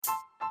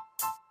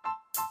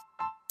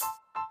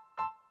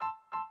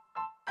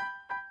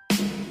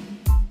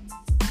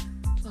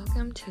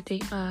welcome to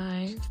Date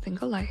My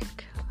Single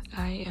Like.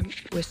 I am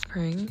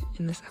whispering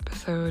in this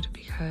episode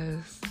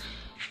because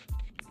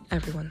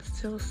everyone's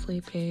still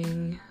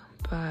sleeping,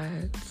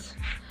 but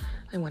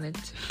I wanted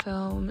to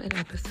film an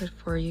episode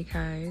for you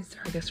guys,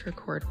 or I guess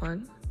record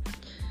one.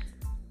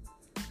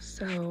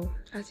 So,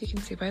 as you can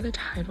see by the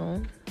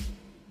title,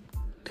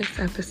 this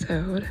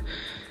episode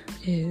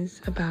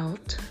is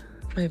about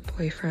my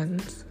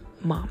boyfriend's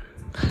mom.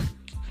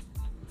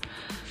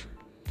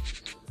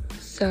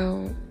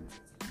 So,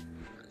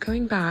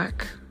 going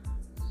back,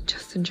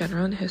 just in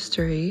general in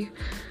history,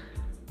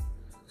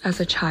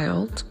 as a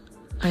child,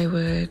 I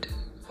would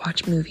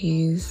watch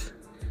movies,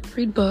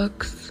 read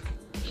books,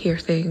 hear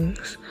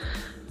things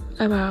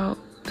about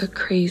the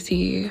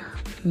crazy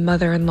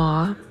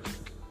mother-in-law.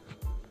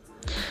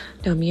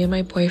 Now, me and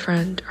my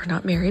boyfriend are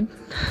not married.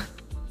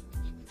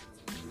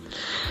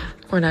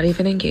 We're not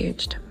even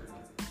engaged.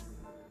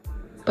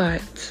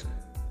 But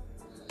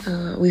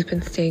we've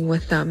been staying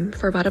with them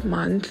for about a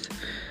month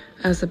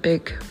as a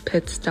big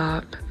pit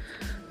stop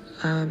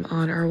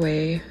on our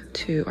way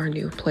to our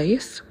new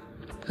place.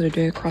 We're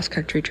doing a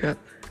cross-country trip.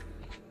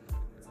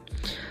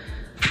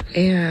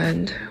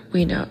 And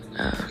we know,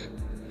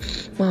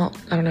 well,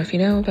 I don't know if you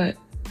know, but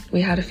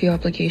we had a few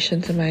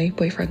obligations in my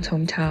boyfriend's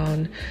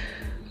hometown,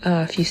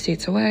 a few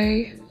states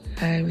away,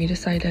 and we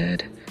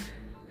decided,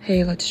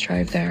 hey, let's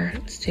drive there,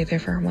 stay there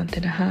for a month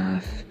and a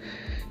half,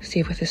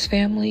 stay with his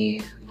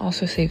family,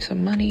 also save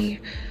some money,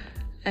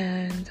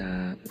 and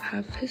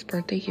have his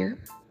birthday here,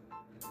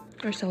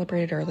 or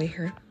celebrate it early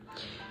here,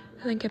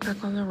 and then get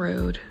back on the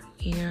road,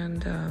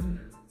 and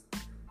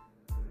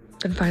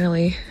then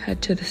finally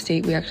head to the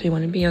state we actually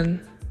want to be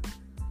in.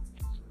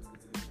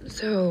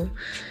 So,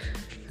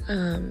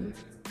 when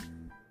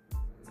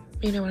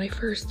I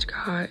first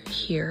got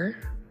here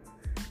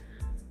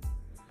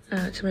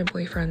to my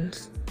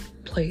boyfriend's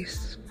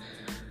place,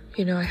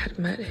 I had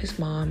met his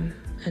mom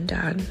and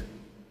dad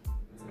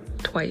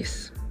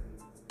twice,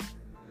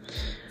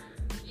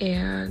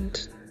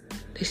 and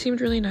they seemed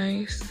really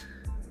nice.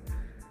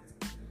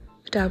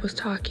 Dad was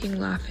talking,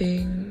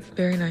 laughing,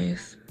 very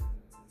nice.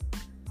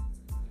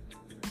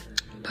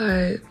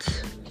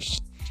 But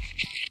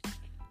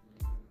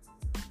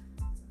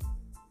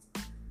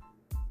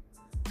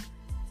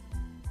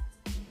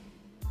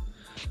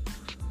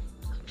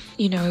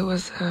it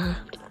was a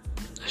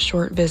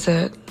short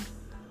visit,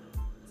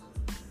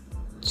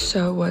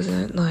 so it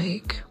wasn't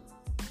like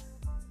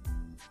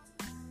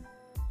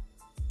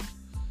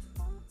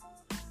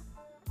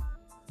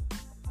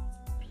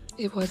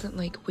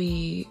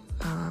we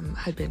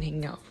had been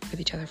hanging out with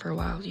each other for a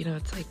while.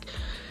 It's like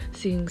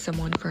seeing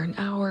someone for an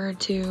hour or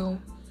two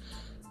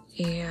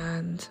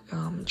and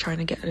trying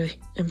to get an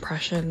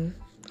impression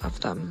of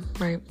them,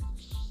 right?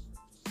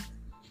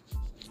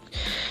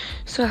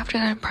 So after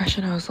that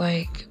impression, I was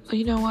like, well,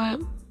 you know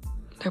what?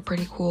 They're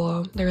pretty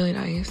cool. They're really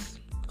nice.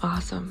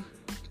 Awesome.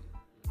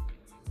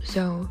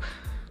 So,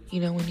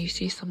 when you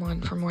see someone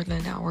for more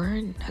than an hour,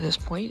 and at this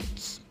point,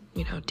 it's,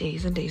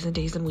 days and days and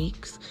days and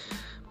weeks,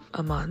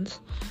 a month,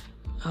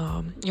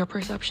 your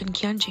perception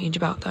can change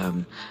about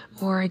them,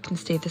 or it can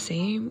stay the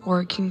same,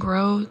 or it can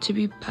grow to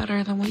be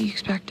better than what you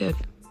expected.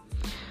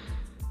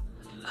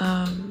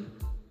 Now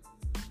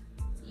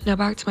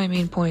back to my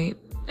main point.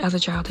 As a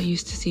child, I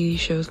used to see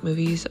shows,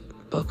 movies,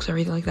 books,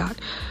 everything like that,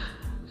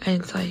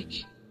 and it's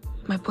like,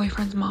 my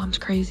boyfriend's mom's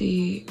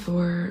crazy,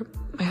 or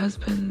my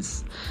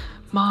husband's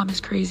mom is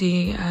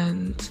crazy,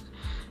 and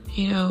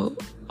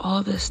all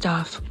of this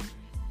stuff.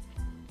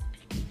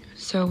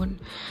 So when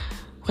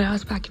I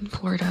was back in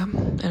Florida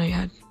and I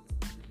had,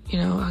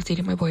 I was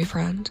dating my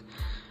boyfriend,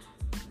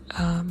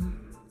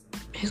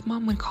 his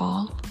mom would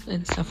call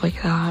and stuff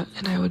like that,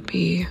 and I would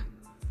be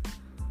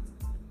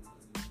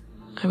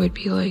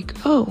like,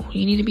 oh,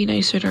 you need to be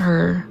nicer to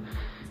her,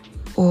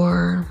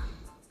 or,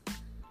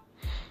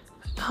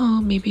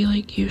 oh, maybe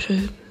like you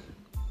should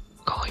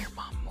call your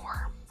mom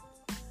more.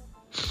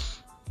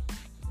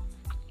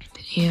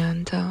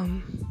 And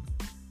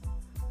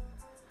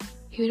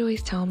he would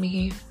always tell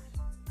me,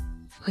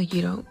 like,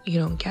 you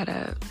don't get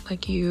it,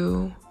 like,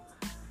 you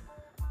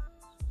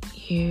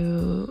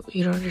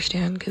don't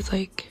understand, because,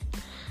 like,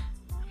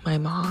 my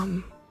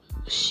mom,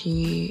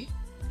 she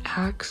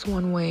acts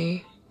one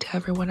way to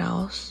everyone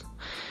else,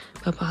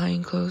 but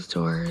behind closed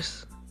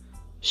doors,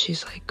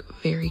 she's, like,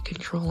 very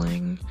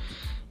controlling,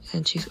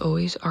 and she's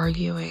always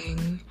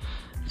arguing,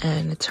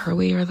 and it's her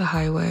way or the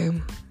highway.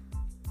 And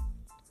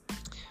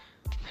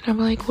I'm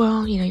like,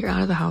 well, you're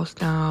out of the house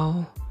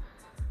now,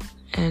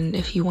 and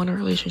if you want a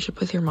relationship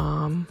with your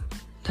mom,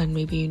 then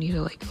maybe you need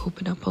to, like,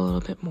 open up a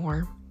little bit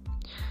more.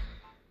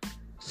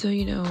 So,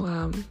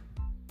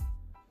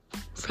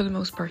 for the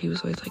most part, he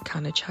was always, like,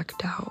 kind of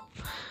checked out.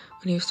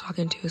 When he was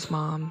talking to his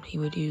mom, he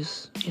would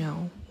use,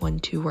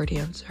 1-2 word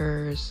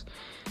answers,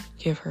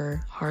 give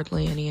her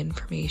hardly any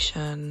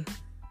information.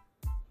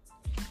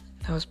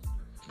 That was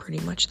pretty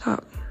much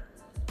that.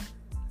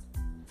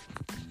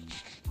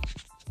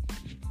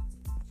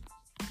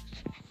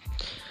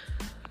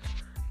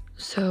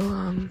 So,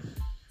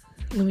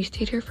 when we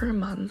stayed here for a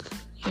month,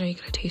 you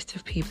get a taste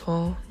of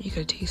people, you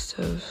get a taste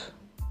of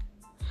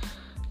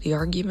the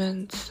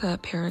arguments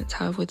that parents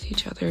have with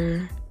each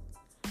other,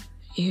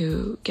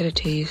 you get a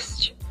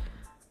taste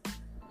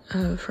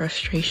of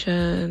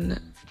frustration,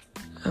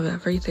 of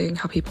everything,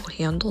 how people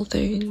handle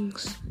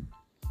things.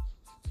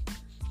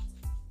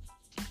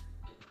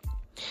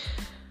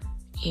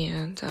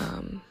 And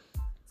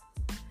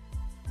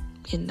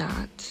in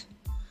that,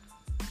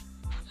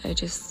 I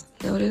just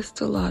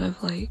noticed a lot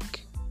of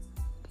like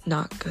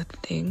not good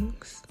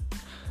things.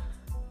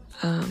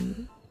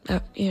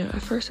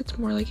 At first it's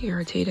more like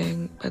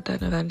irritating, but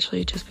then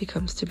eventually it just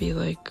becomes to be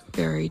like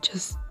very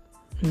just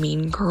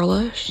mean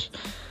girlish.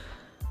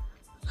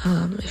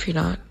 If you're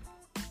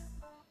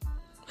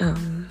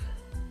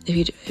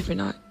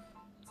not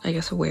I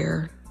guess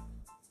aware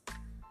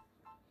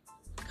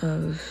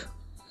of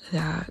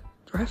that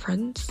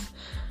reference,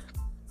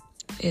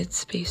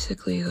 it's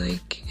basically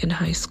like in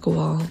high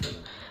school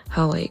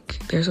how like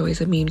there's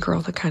always a mean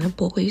girl that kind of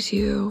bullies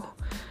you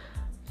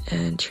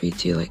and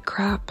treats you like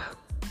crap.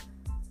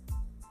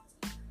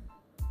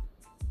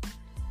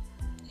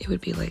 It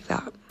would be like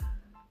that.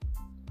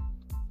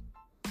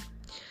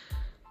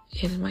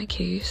 In my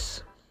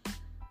case,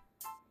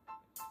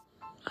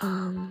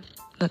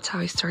 that's how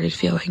I started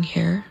feeling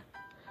here.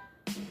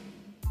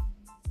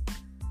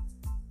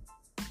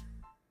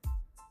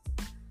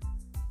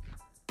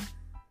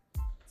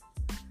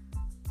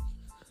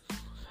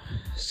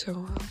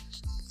 So,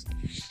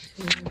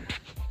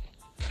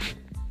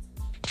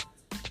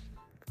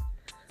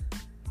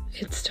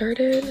 it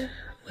started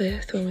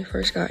with when we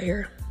first got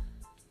here.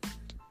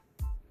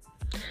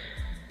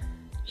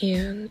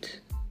 And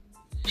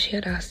she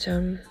had asked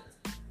him,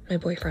 my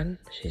boyfriend,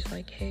 she's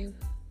like, hey,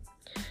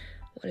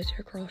 what does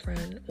your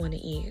girlfriend want to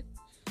eat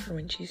for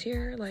when she's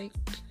here? Like,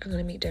 I'm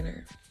gonna make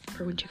dinner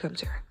for when she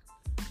comes here.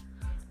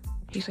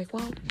 He's like,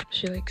 well,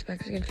 she likes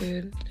Mexican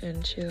food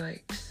and she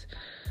likes,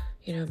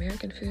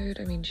 American food.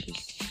 I mean,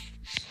 she's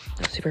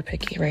not super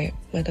picky, right,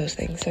 with those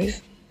things. So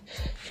she's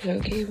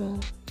like, okay,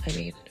 well, I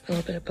made a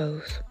little bit of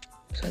both,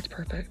 so that's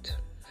perfect.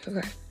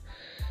 Okay.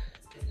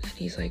 And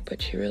he's like, but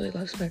she really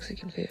loves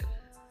Mexican food.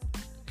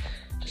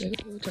 She's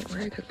like, oh, don't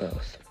worry, I cook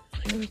both.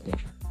 I'm like, cool.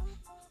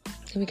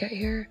 And we get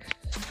here,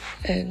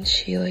 and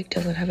she, like,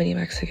 doesn't have any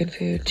Mexican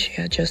food. She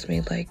had just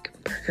made, like,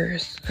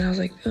 burgers. And I was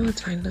like, oh,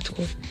 it's fine, that's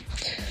cool.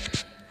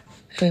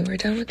 And we were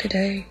done with the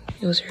day.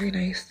 It was very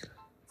nice.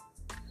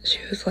 She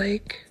was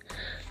like,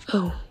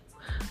 oh,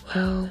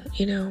 well,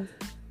 we'll,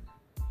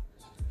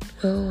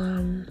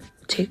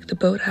 take the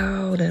boat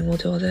out and we'll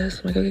do all this.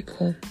 I'm like, okay,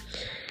 cool.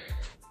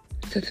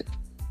 So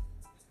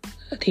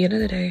at the end of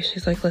the day,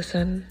 she's like,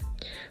 listen,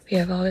 we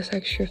have all this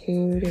extra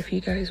food. If you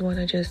guys want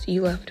to just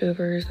eat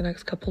leftovers the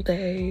next couple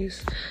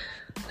days,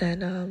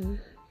 then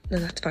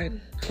that's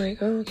fine. I'm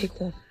like, oh, okay,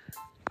 cool.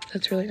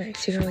 That's really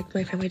nice. Like,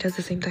 my family does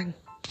the same thing.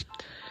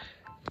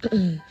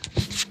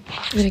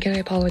 And again, I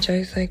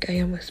apologize, like, I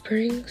am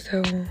whispering,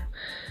 so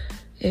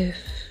if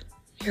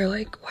you're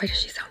like, why does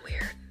she sound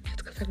weird?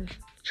 It's because I'm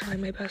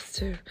trying my best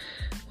to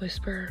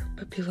whisper,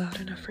 but be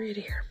loud enough for you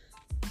to hear.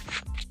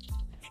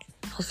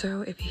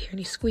 Also, if you hear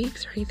any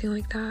squeaks or anything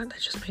like that,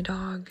 that's just my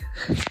dog.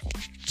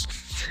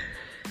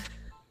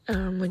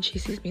 When she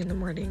sees me in the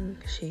morning,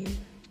 she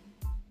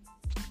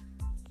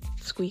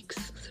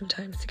squeaks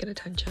sometimes to get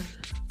attention.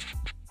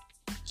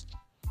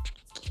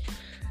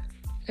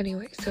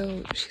 Anyway,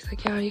 so she's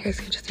like, yeah, you guys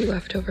can just eat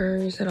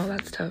leftovers and all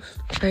that stuff,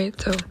 right?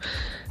 So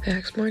the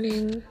next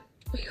morning,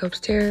 we go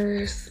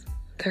upstairs,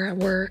 they're at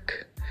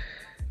work,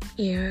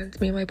 and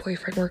me and my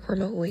boyfriend work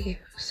remotely,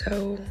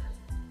 so,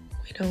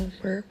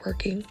 we're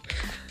working.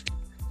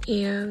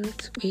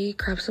 And we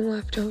grab some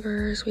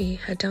leftovers, we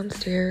head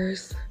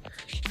downstairs,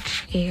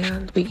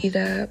 and we eat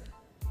that,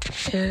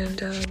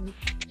 and,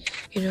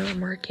 I'm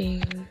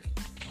working.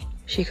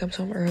 She comes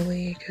home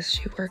early, because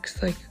she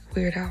works, like,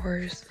 weird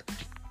hours.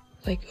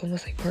 Like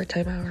almost like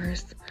part-time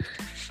hours,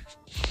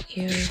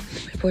 and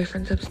my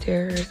boyfriend's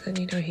upstairs, and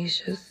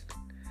he's just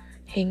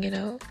hanging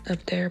out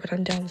up there, but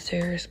I'm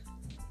downstairs.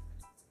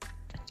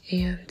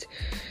 And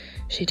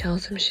she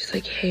tells him, she's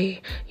like,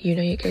 hey, you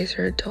guys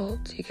are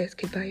adults, you guys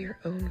could buy your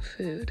own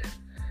food.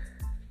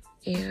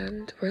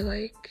 And we're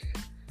like,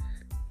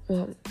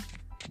 well,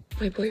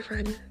 my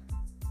boyfriend,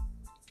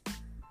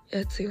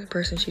 it's the only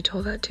person she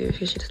told that to,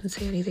 because she doesn't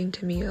say anything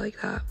to me like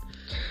that.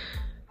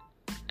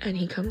 And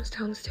he comes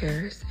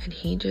downstairs and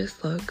he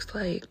just looks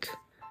like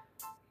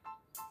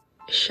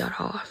shut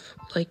off.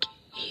 Like,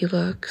 he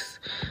looks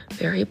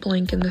very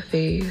blank in the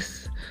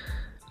face,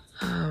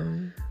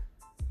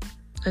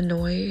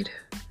 annoyed,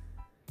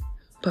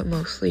 but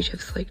mostly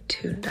just like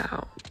tuned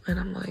out. And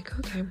I'm like,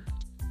 okay.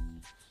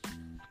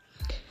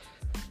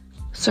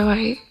 So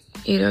I,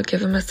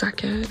 give him a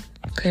second.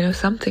 I know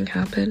something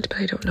happened, but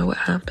I don't know what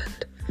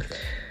happened.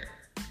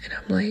 And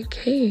I'm like,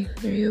 hey,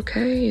 are you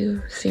okay?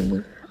 You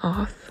seem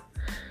off.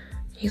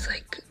 He's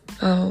like,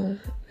 oh,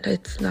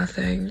 it's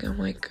nothing. I'm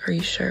like, are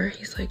you sure?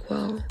 He's like,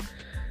 well,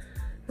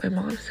 my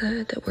mom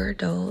said that we're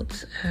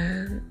adults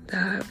and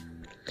that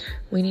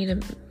we need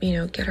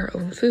to, get our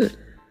own food.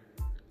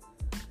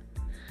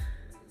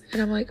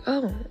 And I'm like,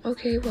 oh,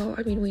 okay, well,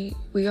 I mean,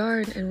 we are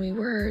and we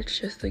were. It's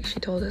just like she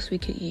told us we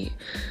could eat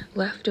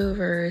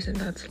leftovers, and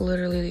that's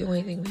literally the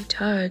only thing we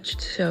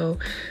touched. So,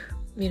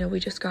 you know, we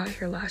just got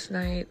here last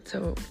night,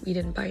 so we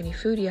didn't buy any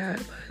food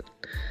yet,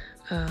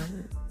 but,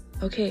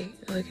 okay.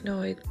 Like,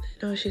 no,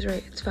 she's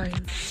right, it's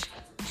fine.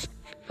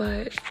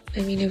 But,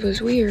 I mean, it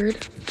was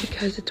weird,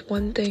 because it's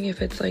one thing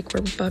if it's like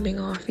we're bumming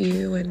off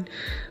you and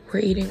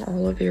we're eating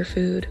all of your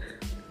food.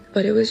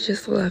 But it was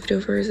just the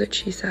leftovers that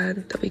she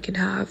said that we can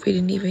have. We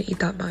didn't even eat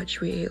that much.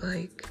 We ate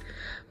like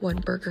one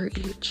burger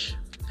each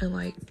and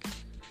like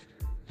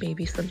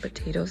maybe some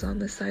potatoes on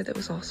this side that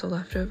was also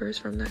leftovers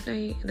from that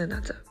night, and then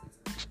that's it.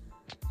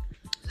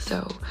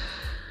 So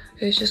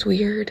it was just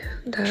weird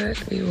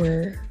that we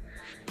were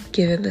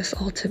given this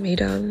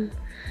ultimatum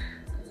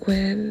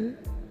when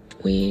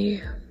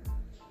we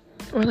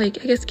were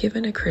like, I guess,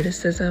 given a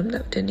criticism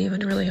that didn't even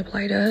really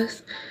apply to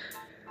us.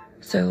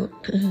 So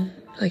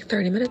like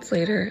 30 minutes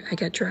later, I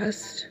get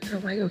dressed and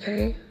I'm like,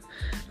 okay.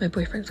 My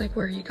boyfriend's like,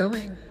 where are you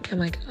going? I'm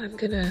like, I'm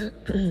gonna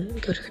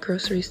go to the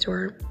grocery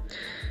store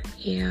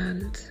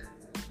and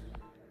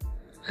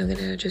I'm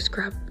gonna just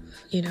grab,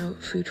 you know,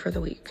 food for the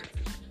week.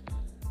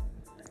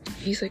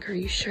 He's like, are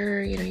you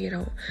sure? You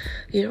know,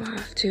 you don't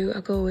have to.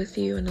 I'll go with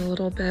you in a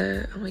little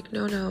bit. I'm like,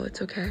 no,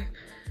 it's okay.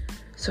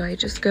 So I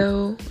just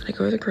go, and I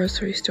go to the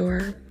grocery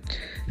store.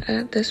 And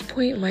at this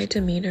point, my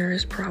demeanor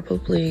is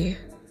probably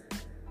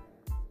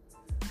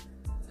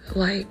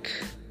like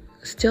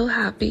still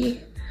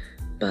happy,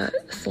 but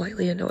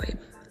slightly annoyed,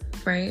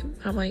 right?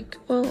 I'm like,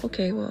 well,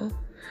 okay, well,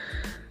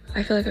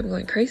 I feel like I'm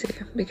going crazy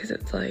because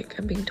it's like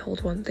I'm being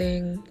told one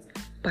thing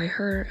by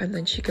her, and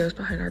then she goes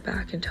behind our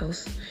back and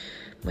tells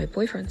my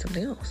boyfriend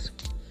something else.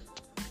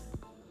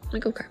 I'm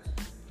like, okay.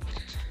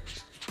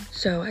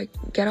 So I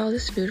get all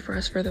this food for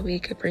us for the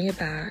week, I bring it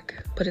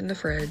back, put it in the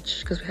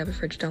fridge, because we have a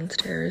fridge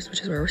downstairs,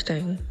 which is where we're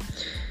staying.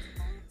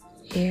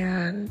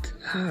 And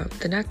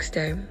the next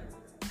day,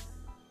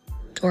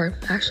 or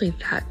actually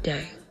that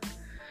day,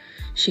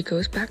 she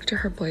goes back to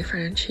her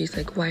boyfriend and she's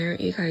like, why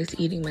aren't you guys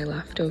eating my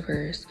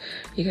leftovers?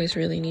 You guys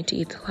really need to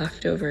eat the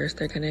leftovers.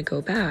 They're gonna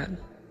go bad.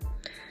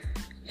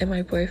 And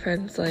my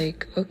boyfriend's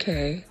like,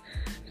 okay.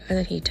 And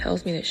then he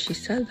tells me that she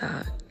said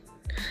that.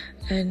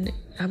 And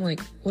I'm like,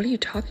 what are you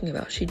talking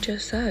about? She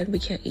just said we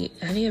can't eat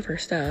any of her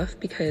stuff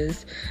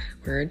because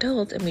we're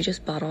adults and we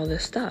just bought all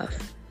this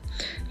stuff.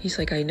 He's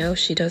like, I know,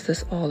 she does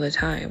this all the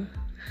time.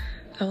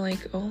 I'm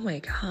like, oh my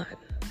God.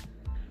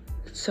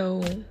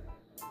 So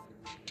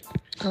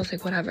I was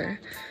like, whatever.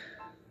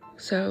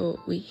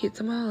 So we eat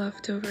some of the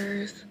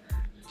leftovers,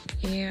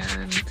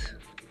 and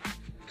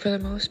for the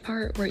most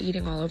part, we're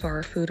eating all of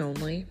our food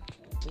only.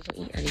 We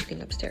don't eat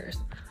anything upstairs.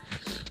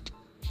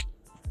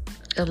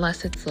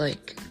 Unless it's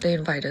like they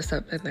invite us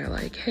up and they're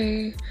like,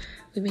 hey,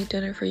 we made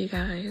dinner for you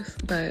guys.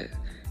 But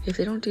if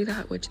they don't do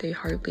that, which they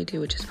hardly do,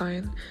 which is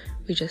fine,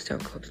 we just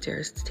don't go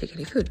upstairs to take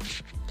any food.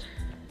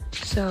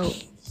 So,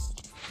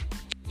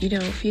 you know,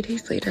 a few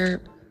days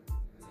later,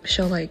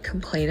 she'll like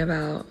complain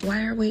about,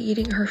 why aren't we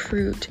eating her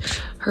fruit?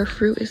 Her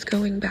fruit is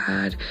going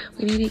bad.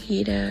 We need to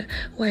eat it.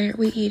 Why aren't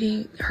we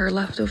eating her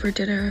leftover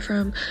dinner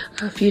from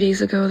a few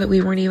days ago that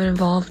we weren't even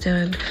involved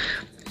in?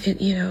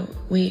 You know,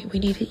 we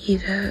need to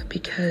eat it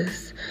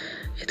because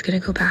it's gonna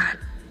go bad,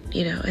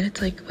 you know. And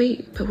it's like,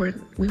 wait, but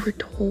we were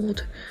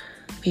told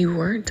we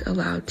weren't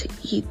allowed to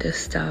eat this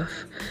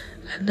stuff,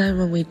 and then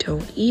when we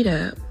don't eat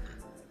it,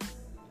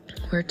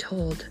 we're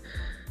told,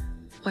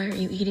 why aren't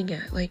you eating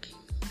it? Like,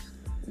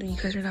 you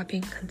guys are not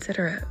being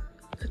considerate.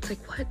 It's like,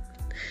 what?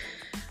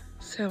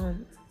 So,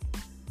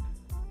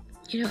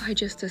 you know, I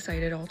just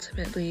decided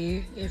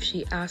ultimately, if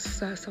she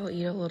asks us, I'll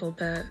eat a little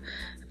bit,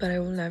 but I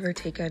will never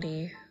take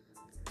any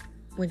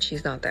when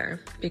she's not there,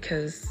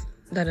 because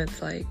then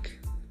it's like,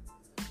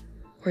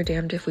 we're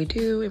damned if we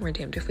do and we're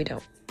damned if we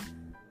don't.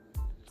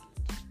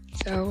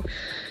 So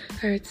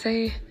I would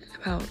say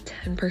about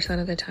 10%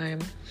 of the time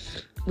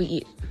we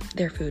eat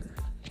their food.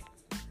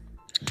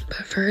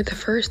 But for the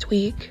first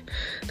week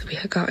that we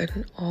had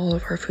gotten all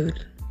of our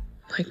food,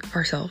 like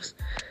ourselves,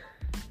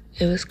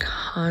 it was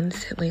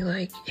constantly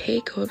like,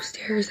 hey, go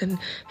upstairs and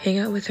hang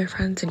out with your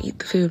friends and eat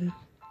the food.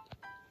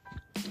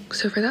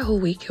 So for that whole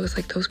week, it was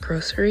like those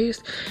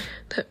groceries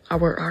that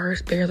were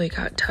ours barely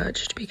got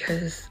touched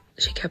because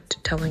she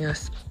kept telling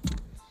us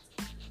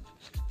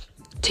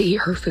to eat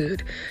her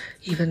food,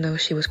 even though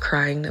she was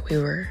crying that we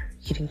were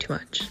eating too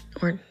much.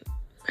 Or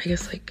I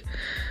guess like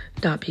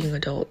not being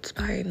adults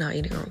by not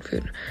eating our own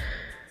food.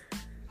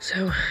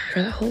 So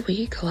for the whole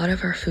week, a lot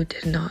of our food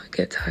did not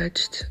get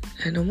touched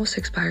and almost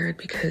expired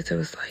because it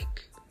was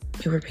like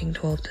we were being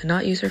told to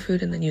not use our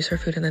food and then use our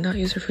food and then not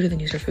use our food and then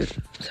use our food.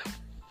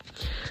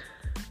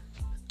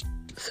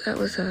 So that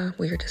was a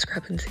weird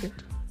discrepancy.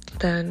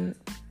 Then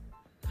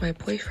my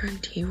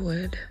boyfriend, he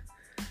would,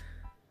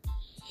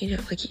 you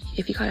know, like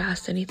if he got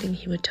asked anything,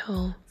 he would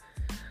tell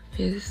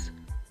his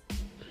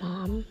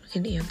mom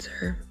an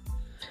answer,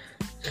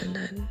 and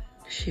then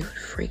she would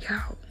freak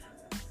out.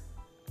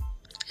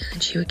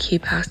 And she would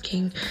keep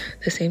asking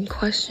the same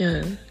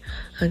question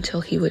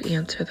until he would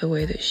answer the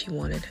way that she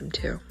wanted him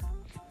to.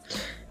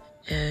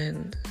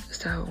 And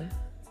so,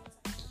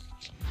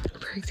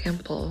 for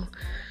example,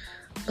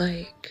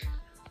 like,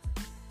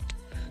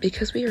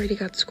 because we already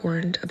got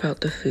scorned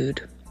about the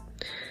food,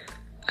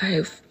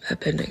 I've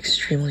been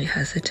extremely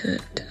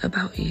hesitant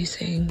about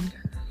using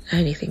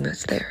anything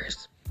that's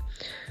theirs.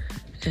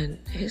 And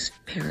his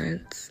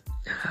parents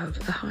have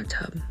a hot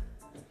tub.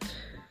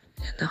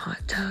 And the hot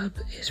tub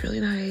is really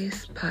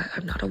nice, but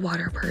I'm not a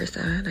water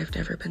person. I've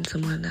never been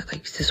someone that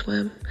likes to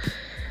swim.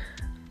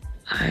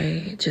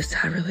 I just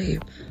have really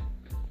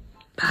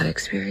bad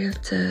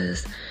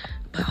experiences.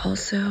 But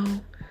also,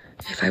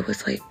 if I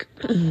was like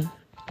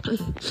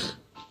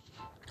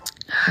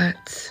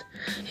at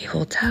a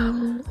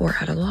hotel or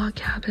at a log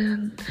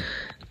cabin,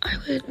 I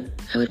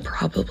would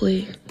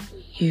probably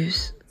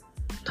use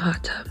the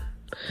hot tub.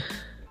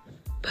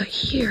 But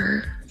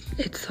here,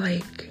 it's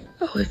like,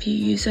 oh, if you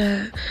use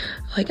it,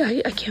 like,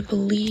 I can't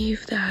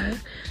believe that,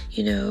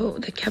 you know,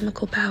 the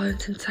chemical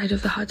balance inside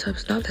of the hot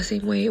tub's not the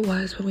same way it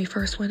was when we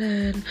first went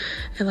in,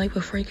 and like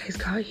before you guys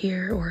got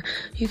here, or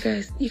you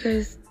guys,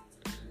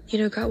 you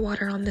know, got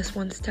water on this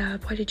one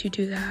step, why did you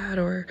do that?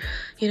 Or,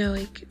 you know,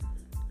 like,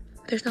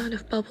 there's not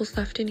enough bubbles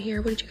left in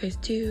here, what did you guys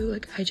do?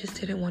 Like, I just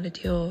didn't want to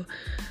deal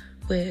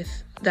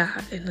with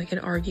that in like an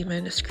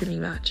argument, a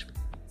screaming match.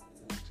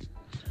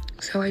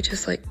 So I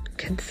just like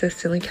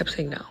consistently kept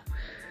saying no.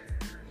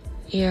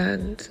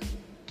 And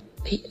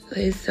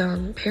his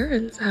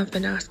parents have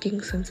been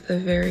asking since the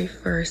very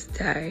first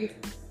day.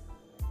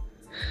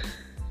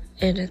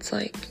 And it's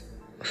like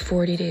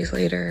 40 days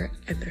later,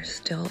 and they're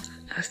still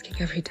asking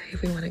every day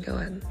if we want to go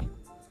in.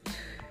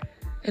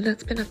 And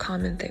that's been a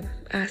common thing.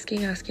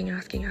 Asking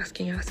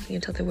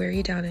until they wear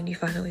you down and you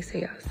finally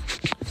say yes.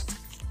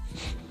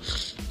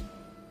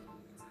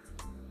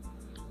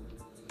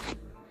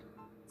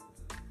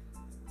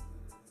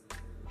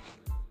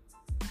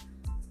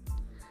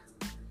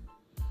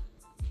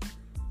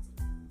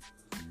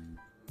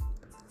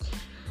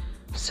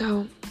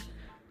 So,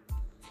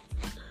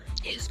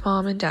 his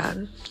mom and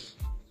dad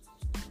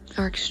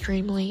are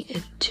extremely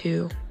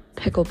into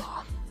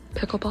pickleball.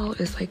 Pickleball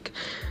is like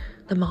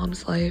the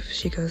mom's life.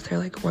 She goes there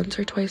like once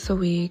or twice a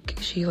week.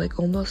 She's like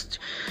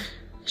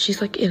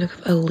in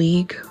a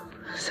league,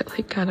 so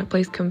like kind of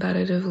plays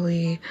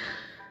competitively.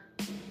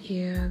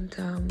 And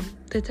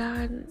the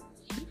dad,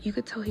 you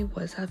could tell he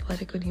was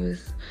athletic when he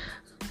was,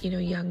 you know,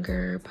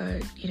 younger,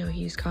 but you know,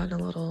 he's gotten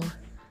a little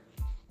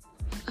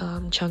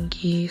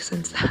chunky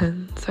since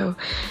then, so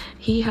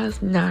he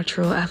has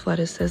natural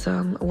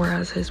athleticism,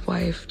 whereas his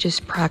wife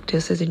just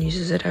practices and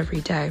uses it every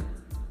day.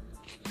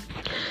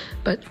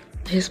 But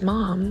his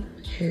mom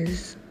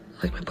is,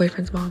 like my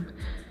boyfriend's mom,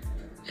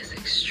 is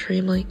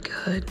extremely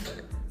good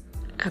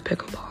at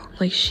pickleball.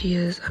 Like, she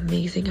is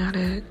amazing at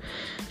it.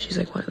 She's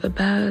like one of the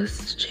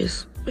best.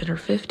 She's in her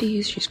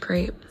 50s. She's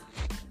great.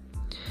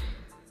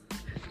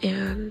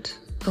 And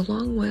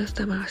along with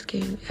them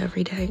asking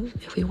every day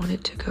if we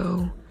wanted to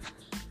go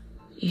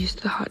use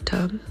the hot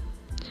tub,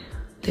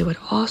 they would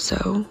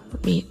also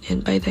meet,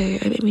 and by they,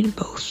 I mean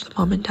both the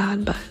mom and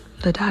dad, but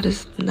the dad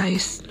is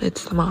nice,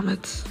 it's the mom,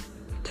 it's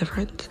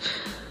different.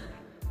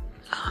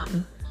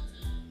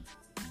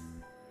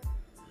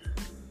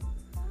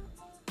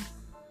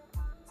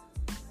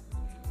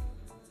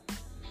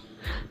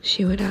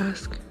 She would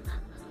ask,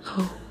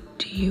 oh,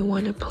 do you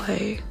want to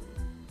play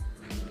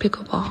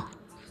pickleball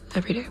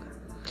every day?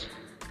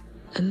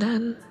 And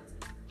then,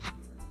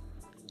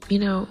 you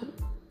know,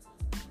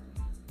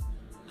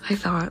 I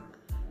thought,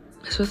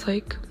 this was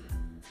like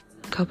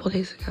a couple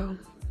days ago,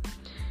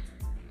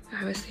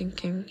 I was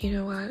thinking, you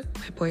know what,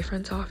 my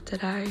boyfriend's off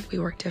today, we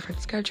work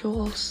different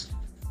schedules,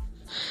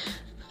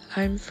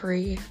 I'm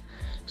free,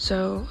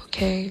 so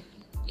okay,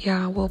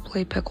 yeah, we'll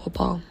play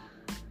pickleball.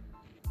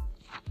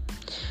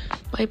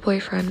 My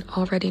boyfriend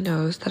already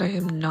knows that I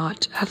am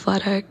not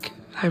athletic.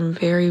 I'm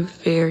very,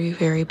 very,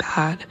 very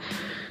bad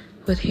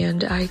with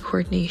hand-eye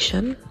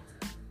coordination.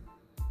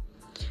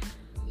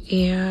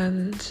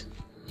 And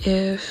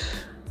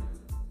if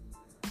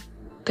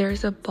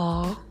there's a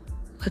ball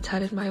that's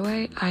headed my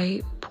way,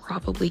 I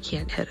probably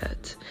can't hit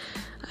it.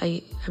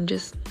 I'm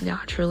just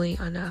naturally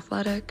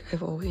unathletic.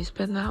 I've always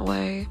been that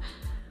way.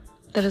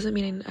 That doesn't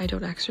mean I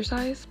don't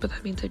exercise, but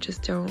that means I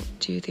just don't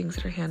do things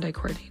that are hand-eye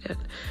coordinated.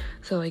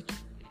 So, like,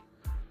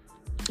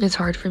 it's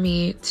hard for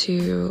me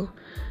to,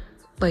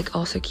 like,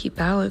 also keep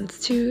balance,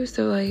 too.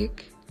 So,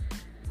 like,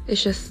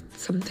 it's just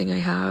something I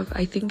have.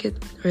 I think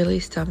it really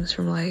stems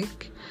from,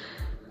 like,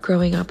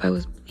 growing up, I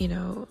was, you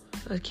know,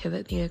 a kid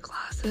that needed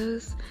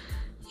glasses,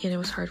 and it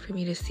was hard for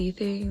me to see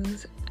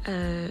things.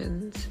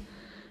 And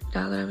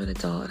now that I'm an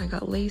adult and I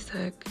got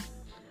LASIK,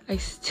 I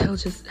still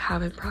just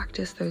haven't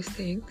practiced those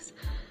things,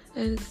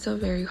 and it's still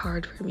very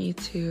hard for me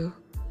to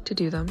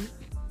do them.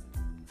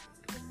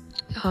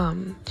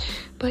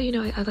 But you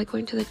know, I like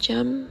going to the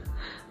gym,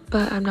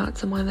 but I'm not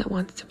someone that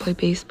wants to play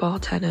baseball,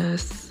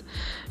 tennis,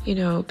 you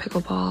know,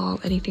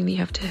 pickleball, anything that you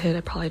have to hit.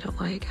 I probably don't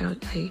like.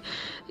 I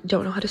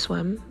don't know how to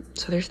swim,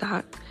 so there's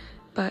that.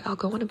 But I'll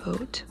go on a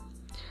boat,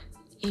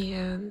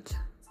 and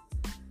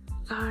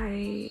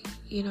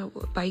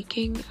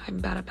biking, I'm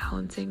bad at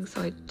balancing,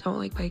 so I don't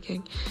like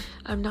biking.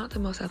 I'm not the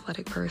most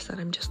athletic person.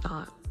 I'm just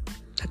not.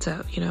 That's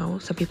it,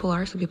 Some people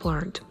are, some people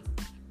aren't.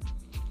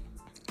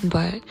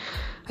 But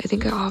I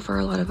think I offer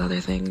a lot of other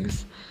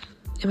things,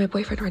 and my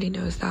boyfriend already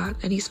knows that,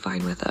 and he's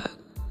fine with it.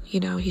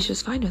 He's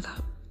just fine with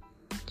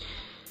it.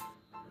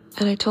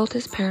 And I told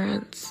his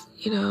parents,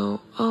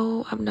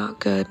 oh, I'm not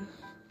good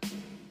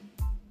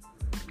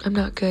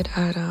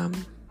at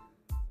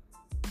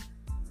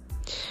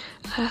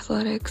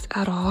athletics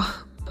at all,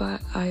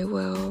 but I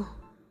will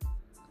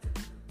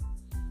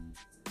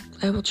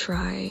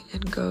try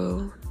and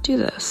go do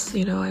this.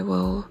 I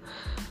will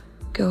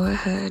go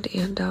ahead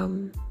and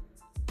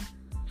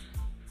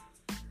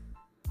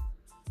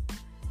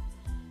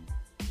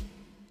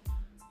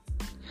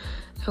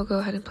I'll go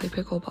ahead and play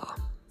pickleball.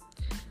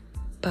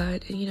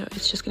 But,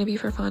 it's just going to be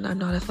for fun. I'm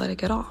not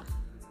athletic at all.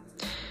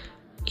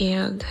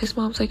 And his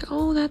mom's like,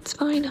 oh, that's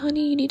fine,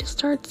 honey. You need to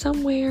start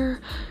somewhere.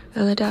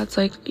 And the dad's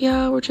like,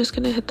 yeah, we're just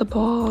going to hit the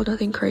ball.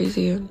 Nothing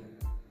crazy. I'm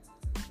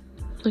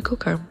like,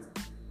 okay.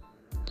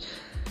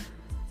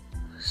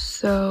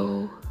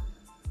 So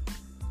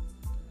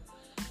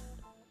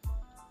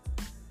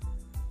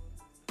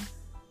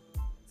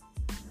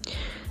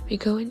we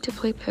go in to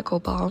play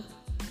pickleball.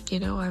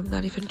 I'm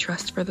not even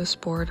dressed for the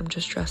sport. I'm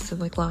just dressed in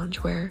like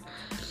loungewear.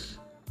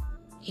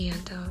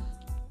 And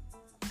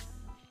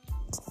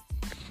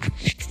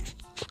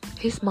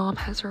his mom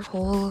has her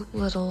whole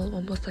little,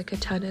 almost like a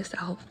tennis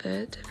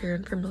outfit, if you're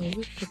unfamiliar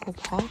with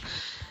pickleball.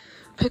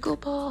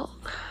 Pickleball,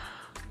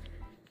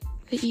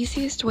 the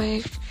easiest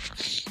way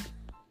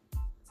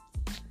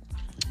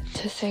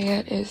to say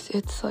it is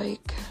it's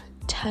like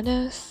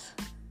tennis,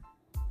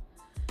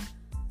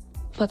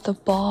 but the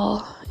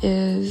ball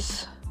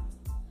is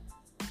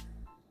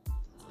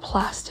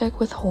plastic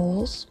with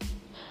holes,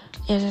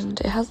 and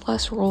it has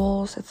less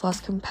rules, it's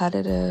less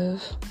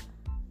competitive,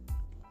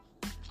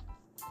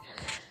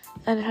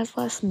 and it has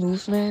less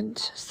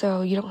movement,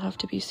 so you don't have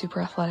to be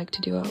super athletic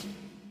to do it,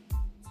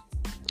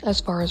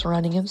 as far as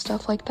running and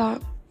stuff like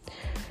that.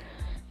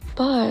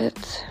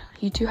 But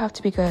you do have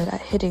to be good at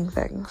hitting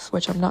things,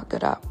 which I'm not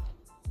good at.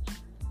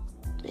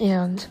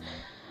 And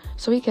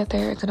so we get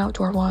there, it's an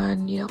outdoor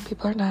one,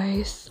 people are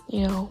nice,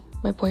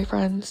 my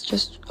boyfriend's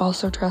just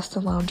also dressed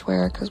in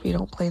loungewear because we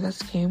don't play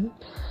this game.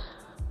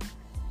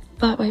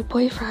 But my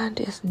boyfriend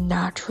is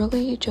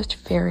naturally just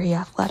very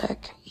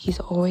athletic. He's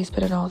always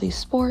been in all these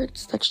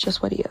sports. That's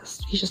just what he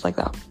is. He's just like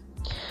that.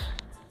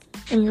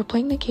 And we were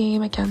playing the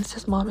game against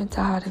his mom and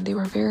dad, and they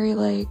were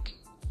very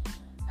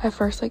at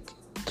first, I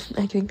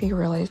think they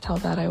realized how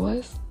bad I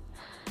was.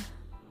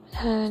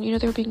 And,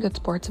 they were being good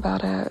sports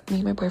about it. Me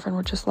and my boyfriend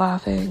were just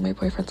laughing. My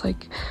boyfriend's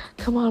like,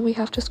 come on, we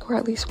have to score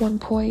at least 1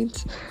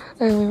 point.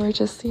 And we were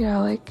just,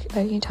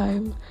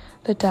 anytime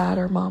the dad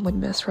or mom would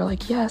miss, we're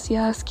like,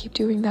 yes, keep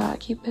doing that,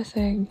 keep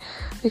missing.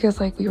 Because,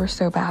 we were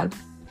so bad.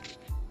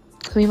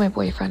 So me and my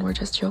boyfriend were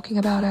just joking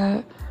about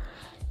it.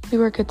 We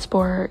were a good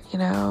sport,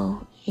 and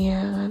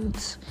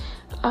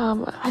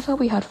I thought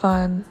we had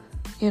fun,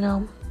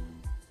 And,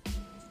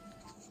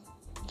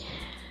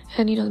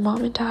 the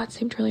mom and dad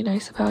seemed really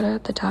nice about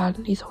it. The dad,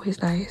 he's always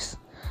nice.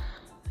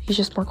 He's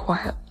just more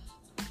quiet.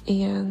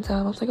 And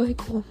I was like, okay,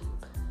 cool.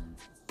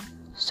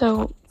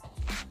 So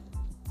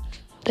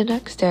the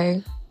next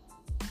day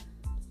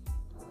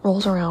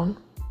rolls around,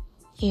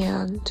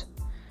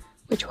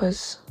 which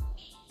was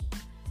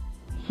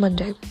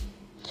Monday.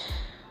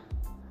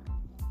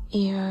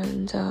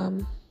 And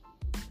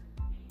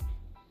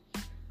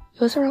it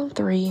was around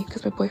 3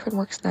 because my boyfriend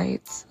works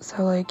nights.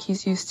 So,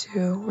 he's used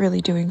to really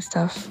doing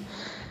stuff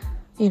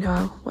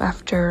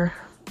after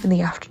in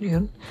the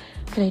afternoon.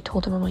 And I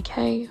told him, I'm like,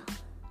 hey,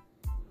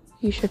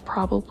 you should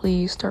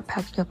probably start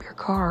packing up your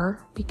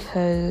car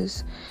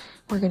because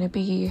we're going to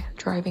be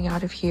driving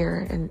out of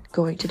here and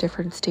going to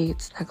different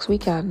states next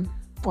weekend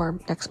or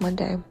next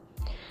Monday.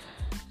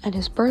 And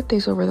his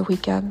birthday's over the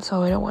weekend,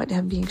 so I don't want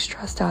him being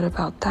stressed out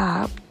about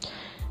that.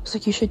 I was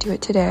like, you should do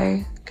it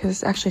today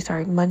because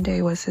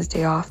Monday was his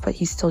day off, but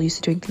he's still used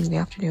to doing things in the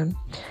afternoon.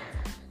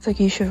 It's like,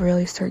 you should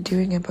really start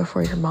doing it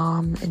before your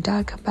mom and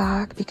dad come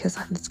back because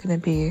then it's going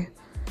to be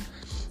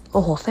a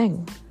whole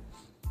thing.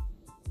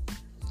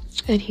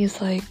 And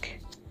he's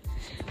like,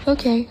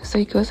 okay. So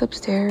he goes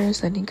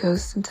upstairs and he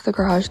goes into the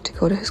garage to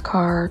go to his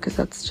car because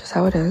that's just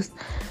how it is.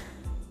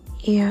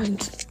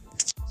 And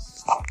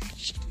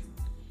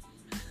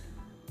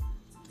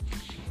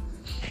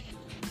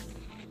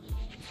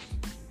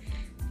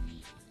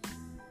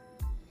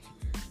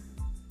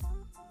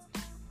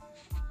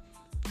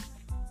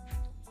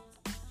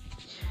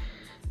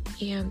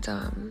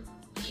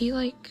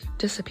he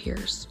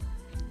disappears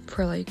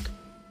for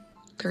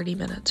 30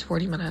 minutes,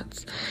 40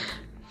 minutes.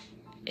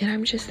 And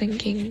I'm just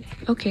thinking,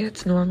 okay,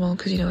 that's normal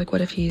because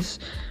what if he's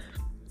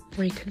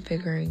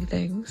reconfiguring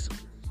things,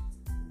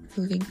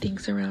 moving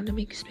things around to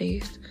make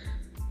space.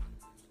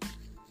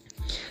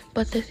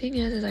 But the thing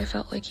is I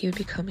felt like he would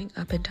be coming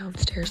up and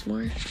downstairs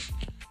more.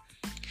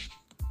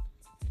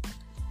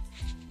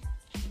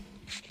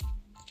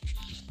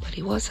 But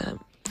he wasn't.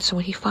 So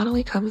when he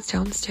finally comes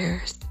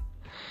downstairs,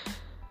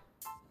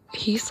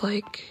 he's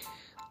like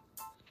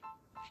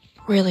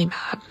really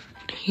mad.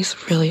 He's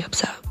really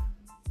upset.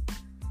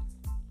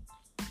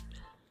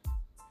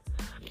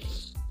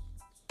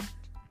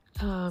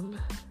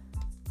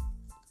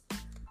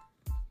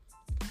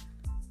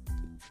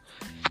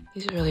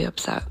 He's really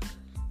upset.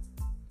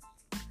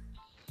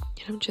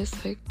 And I'm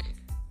just like,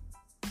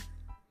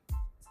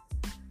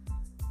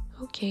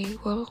 okay,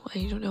 well,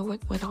 I don't know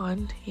what went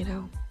on, you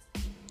know.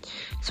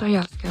 So I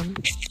asked him,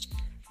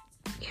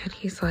 and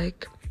he's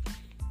like,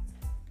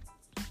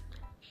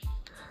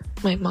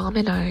 my mom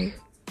and I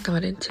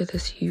got into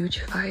this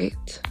huge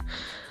fight,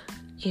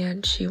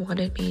 and she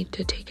wanted me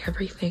to take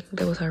everything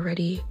that was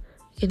already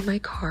in my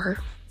car,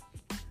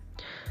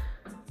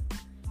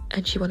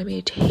 and she wanted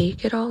me to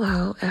take it all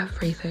out,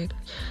 everything,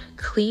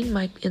 clean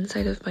my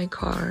inside of my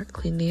car,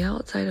 clean the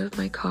outside of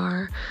my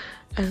car,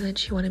 and then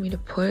she wanted me to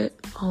put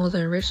all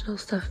the original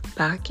stuff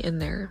back in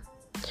there,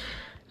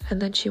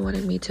 and then she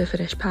wanted me to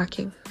finish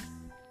packing.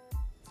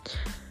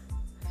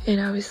 And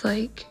I was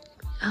like,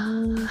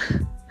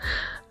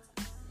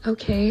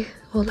 okay,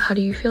 well, how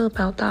do you feel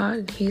about that?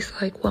 And he's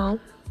like, well,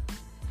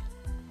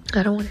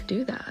 I don't want to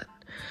do that.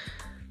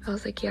 I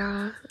was like,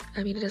 yeah,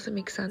 I mean, it doesn't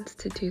make sense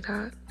to do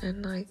that,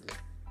 and like,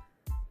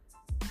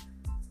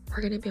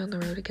 we're gonna be on the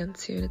road again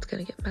soon. It's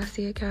gonna get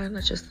messy again.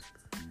 That's just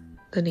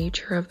the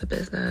nature of the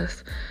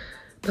business.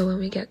 But when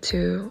we get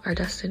to our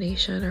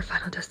destination, our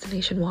final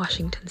destination,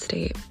 Washington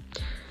State,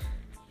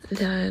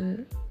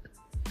 then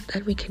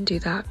we can do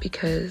that,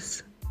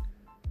 because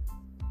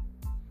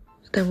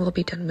then we'll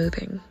be done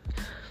moving.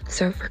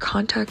 So for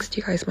context,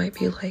 you guys might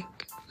be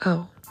like,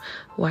 oh,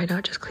 why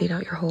not just clean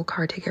out your whole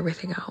car, take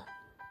everything out?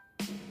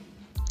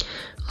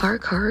 Our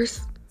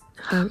cars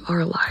have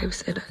our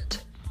lives in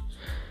it.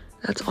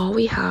 That's all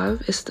we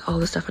have, is all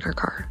the stuff in our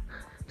car.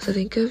 So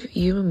think of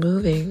you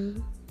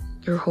moving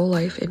your whole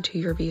life into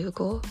your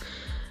vehicle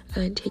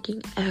and then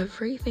taking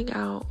everything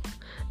out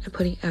and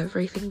putting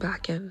everything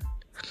back in.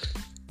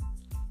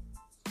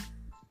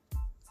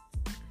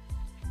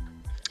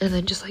 And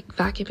then just like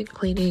vacuuming,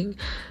 cleaning,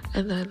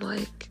 and then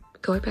like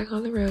going back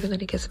on the road, and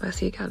then it gets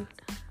messy again.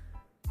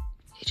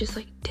 It just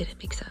like didn't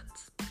make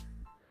sense.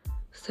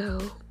 So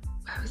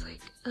I was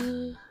like,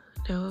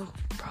 no,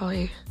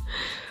 probably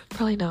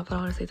not, but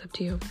honestly it's up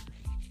to you.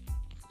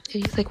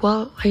 And he's like,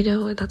 well, I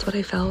know, and that's what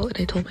I felt. And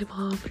I told my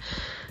mom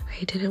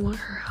I didn't want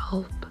her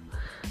help,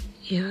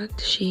 and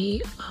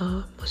she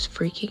was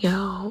freaking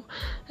out,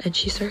 and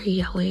she started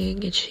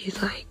yelling, and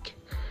she's like,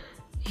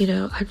 you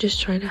know, I'm just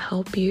trying to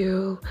help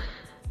you.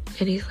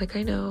 And he's like,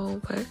 I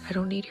know, but I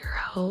don't need your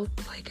help,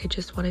 like, I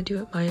just want to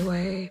do it my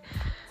way.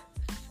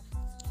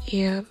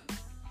 And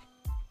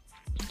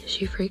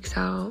she freaks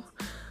out,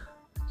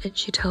 and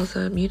she tells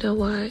him, you know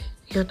what,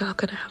 you're not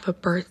gonna have a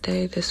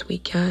birthday this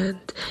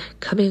weekend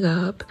coming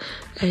up,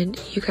 and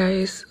you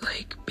guys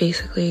like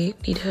basically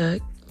need to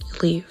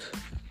leave.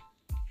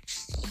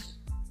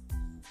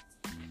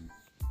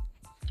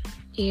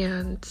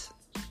 And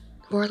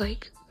more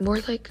like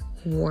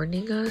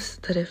warning us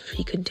that if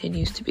he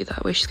continues to be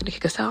that way, she's gonna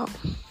kick us out.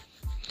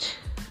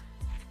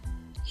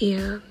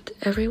 And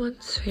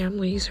everyone's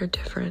families are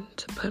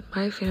different, but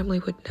my family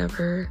would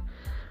never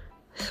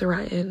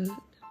threaten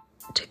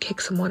to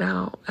kick someone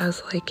out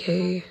as like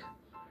a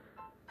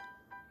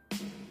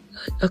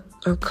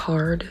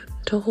card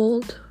to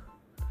hold.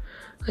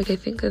 Like, I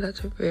think that that's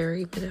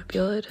very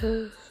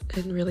manipulative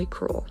and really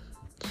cruel,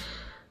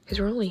 because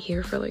we're only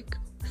here for like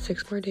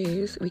 6 more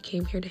days. We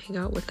came here to hang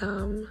out with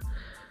them.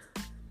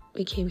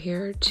 We came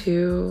here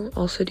to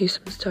also do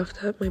some stuff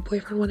that my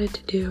boyfriend wanted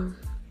to do.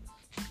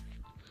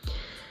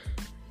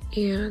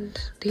 And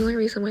the only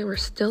reason why we're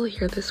still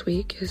here this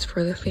week is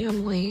for the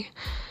family,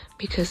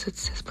 because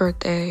it's his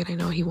birthday, and I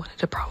know he wanted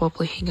to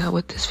probably hang out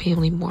with his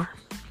family more.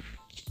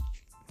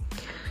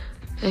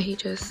 And he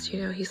just,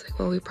 you know, he's like,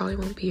 well, we probably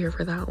won't be here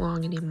for that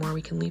long anymore.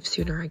 We can leave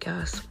sooner, I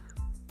guess.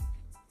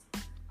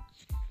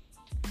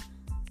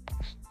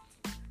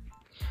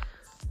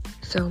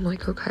 So I'm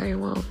like, okay,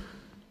 well,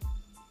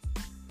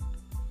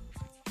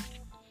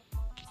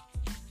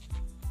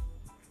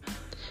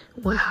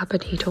 what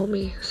happened, he told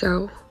me.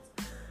 So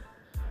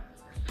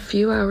a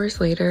few hours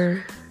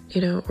later,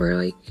 you know, we're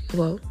like,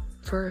 well,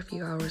 for a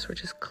few hours, we're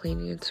just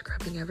cleaning and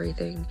scrubbing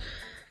everything,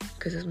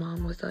 because his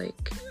mom was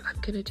like, I'm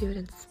gonna do an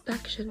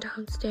inspection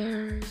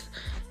downstairs.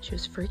 She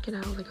was freaking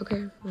out, like,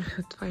 okay,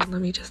 that's fine,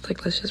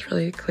 let's just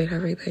really clean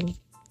everything.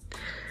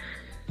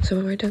 So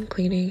when we're done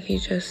cleaning, he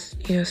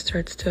just, you know,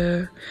 starts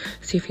to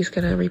see if he's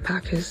gonna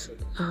repack his,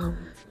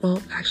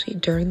 well, actually,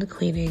 during the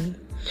cleaning,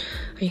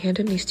 I hand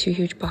him these 2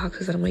 huge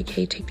boxes, and I'm like,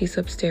 hey, take these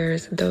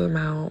upstairs and throw them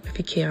out if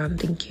you can,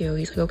 thank you.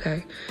 He's like,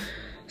 okay.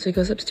 So he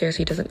goes upstairs,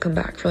 he doesn't come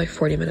back for like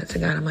 40 minutes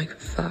again. I'm like,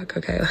 fuck,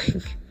 okay,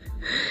 like,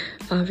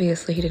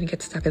 obviously he didn't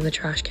get stuck in the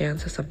trash can,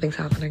 so something's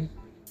happening.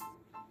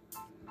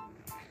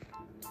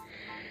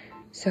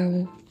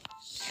 So,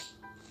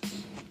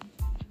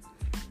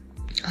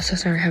 also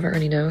sorry, I have a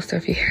runny nose, so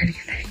if you hear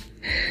anything,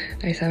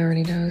 I just have a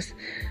runny nose.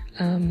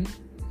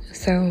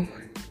 So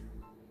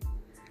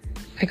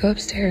I go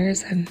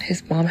upstairs and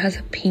his mom has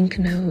a pink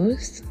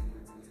nose.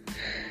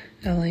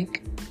 I'm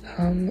like,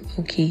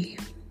 okay.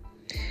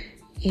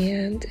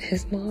 And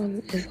his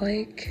mom is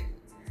like,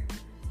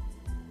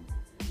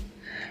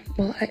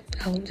 well,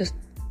 I'll just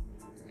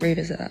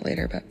revisit that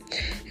later, but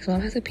his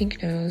mom has a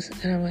pink nose,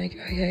 and I'm like,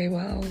 okay,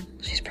 well,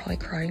 she's probably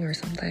crying or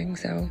something,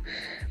 so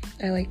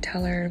I like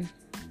tell her,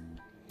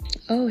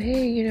 oh,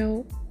 hey,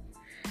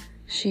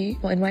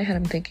 well, in my head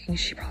I'm thinking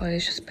she probably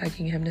is just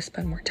begging him to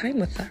spend more time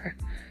with her.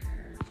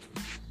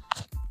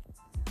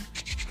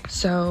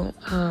 So,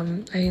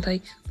 I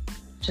like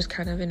just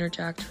kind of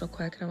interject real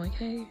quick, and I'm like,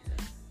 hey,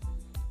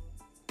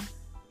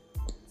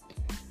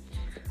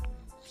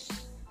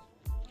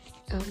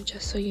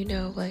 just so you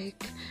know,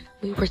 like,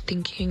 we were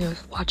thinking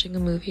of watching a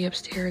movie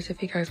upstairs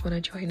if you guys want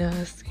to join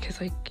us,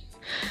 because, like,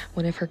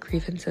 one of her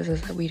grievances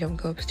is that we don't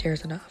go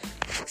upstairs enough.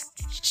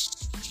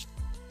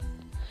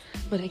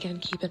 But again,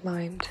 keep in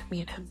mind,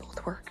 me and him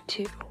both work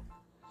too.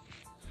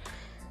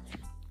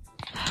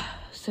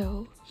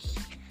 So,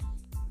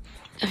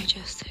 I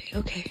just say,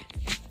 okay.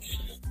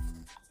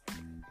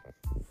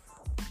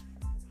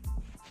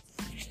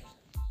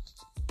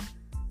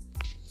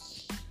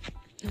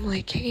 I'm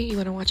like, hey, you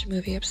want to watch a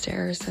movie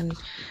upstairs? And,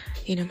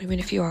 maybe in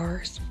a few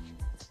hours.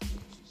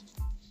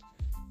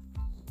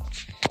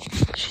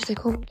 She's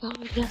like, oh my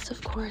god, yes,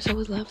 of course, I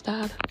would love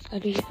that.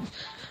 That'd be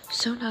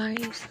so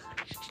nice.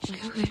 I'm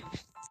like, okay.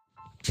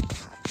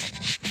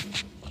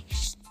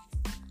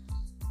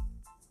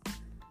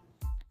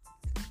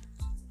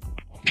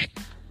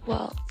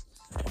 Well,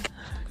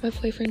 my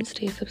boyfriend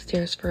stays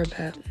upstairs for a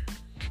bit,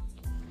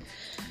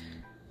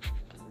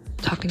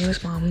 talking to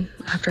his mom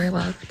after I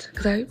left,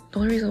 because the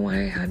only reason why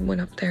I hadn't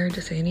went up there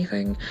to say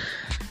anything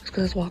was because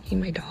I was walking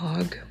my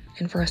dog,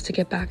 and for us to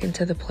get back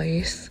into the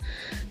place,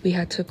 we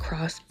had to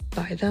cross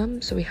by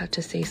them, so we had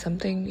to say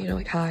something,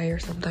 like hi or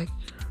something.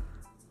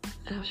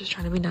 And I was just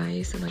trying to be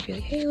nice and like be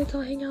like, hey, let's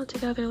all hang out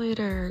together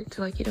later,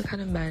 to like,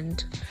 kind of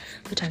mend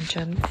the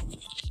tension.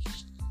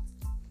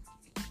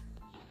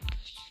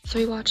 So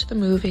we watched the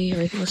movie,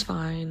 everything was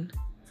fine.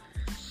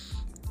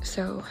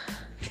 So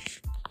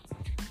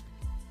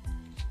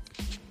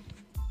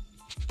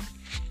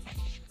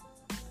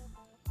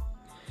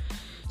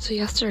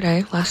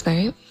last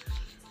night,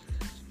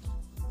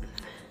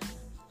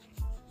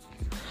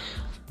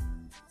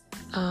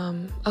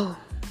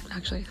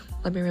 actually,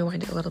 let me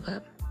rewind it a little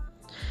bit.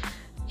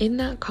 In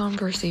that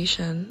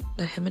conversation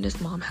that him and his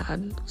mom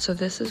had, so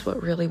this is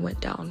what really went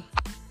down.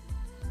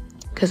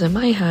 Because in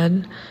my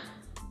head,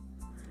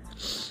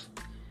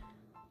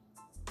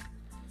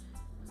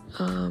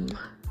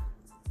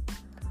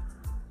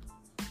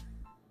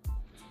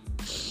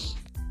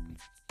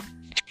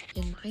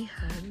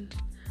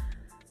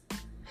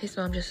 his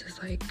mom just is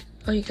like,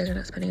 oh, you guys are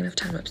not spending enough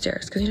time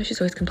upstairs. Because,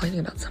 she's always complaining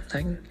about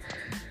something.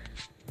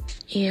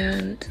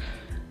 And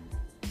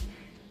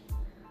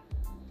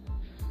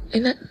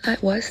that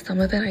was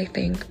some of it, I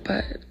think.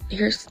 But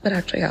here's what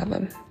actually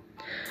happened.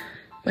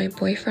 My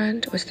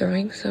boyfriend was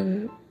throwing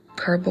some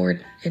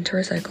cardboard into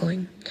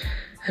recycling.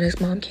 And his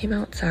mom came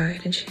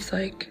outside and she's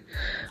like,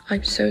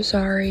 I'm so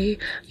sorry.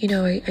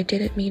 I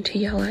didn't mean to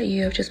yell at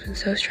you. I've just been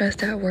so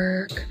stressed at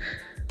work.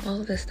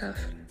 All of this stuff.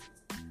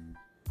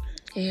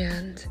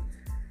 And,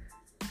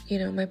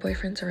 my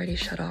boyfriend's already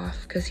shut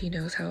off because he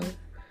knows how,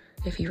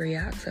 if he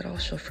reacts at all,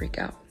 she'll freak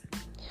out.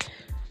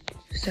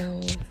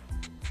 So,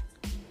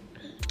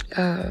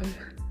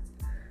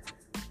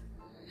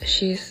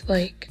 she's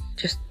like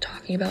just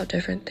talking about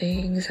different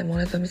things, and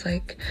one of them's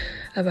like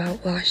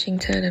about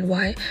Washington and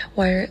why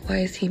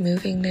is he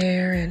moving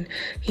there, and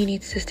he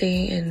needs to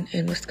stay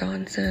in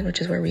Wisconsin, which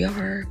is where we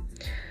are.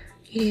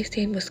 You need to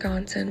stay in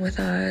Wisconsin with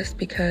us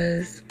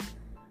because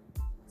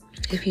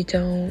if you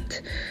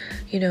don't,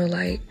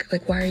 like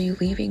why are you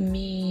leaving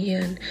me?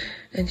 And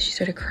she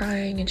started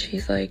crying, and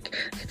she's like,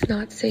 it's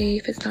not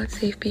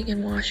safe being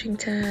in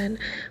Washington.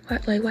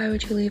 Why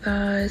would you leave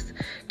us?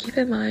 Keep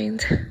in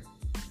mind,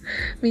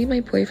 me and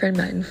my boyfriend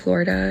met in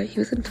Florida. He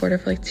was in Florida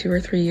for like 2 or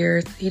 3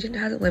 years. He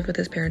hasn't lived with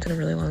his parents in a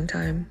really long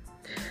time.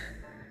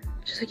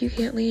 She's like, you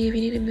can't leave,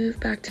 you need to move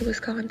back to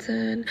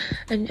Wisconsin.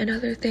 And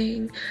another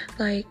thing,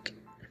 like,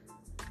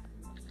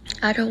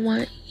 I don't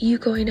want you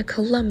going to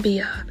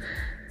Columbia.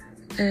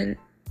 And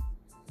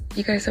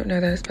you guys don't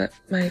know this, but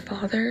my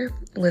father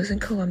lives in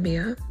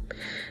Columbia,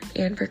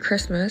 and for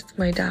Christmas,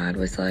 my dad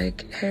was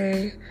like,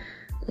 hey,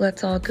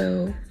 let's all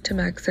go to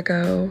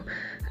Mexico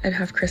and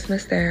have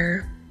Christmas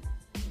there.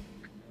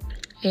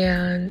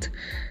 And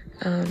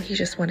he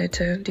just wanted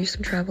to do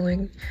some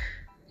traveling,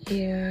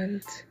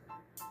 and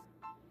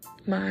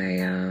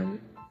my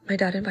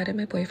dad invited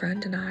my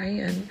boyfriend and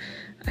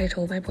I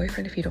told my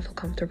boyfriend, if you don't feel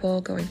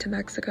comfortable going to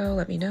Mexico,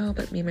 let me know.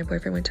 But me and my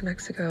boyfriend went to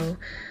Mexico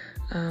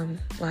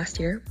last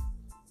year,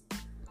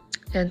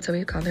 and so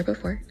we've gone there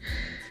before.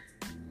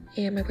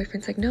 And my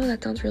boyfriend's like, no,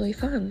 that sounds really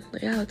fun.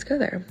 Like, yeah, let's go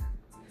there.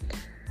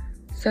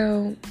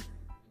 So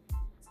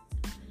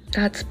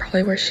that's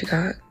probably where she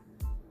got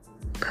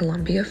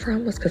Columbia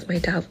from, was because my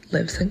dad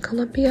lives in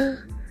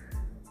Columbia.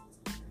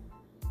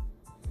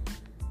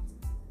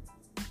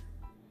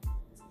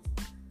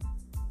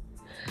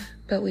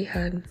 but we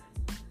had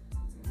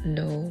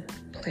no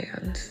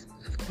plans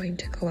of going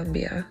to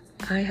Colombia.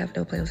 I have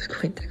no plans of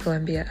going to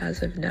Colombia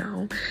as of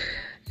now.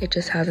 It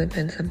just hasn't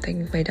been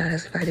something my dad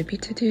has invited me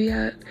to do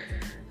yet.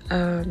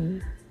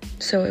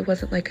 So it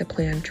wasn't like a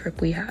planned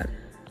trip we had.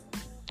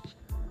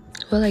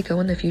 Will I go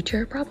in the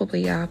future?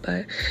 Probably, yeah,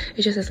 but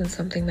it just isn't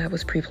something that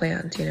was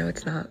pre-planned, you know?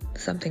 It's not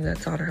something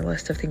that's on our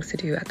list of things to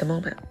do at the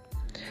moment.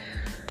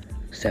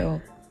 So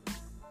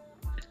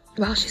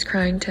while she's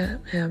crying to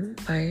him,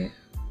 my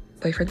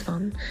boyfriend's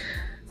mom,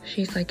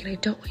 she's like, I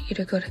don't want you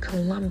to go to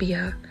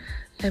Colombia.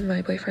 And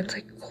my boyfriend's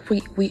like,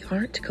 we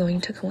aren't going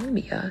to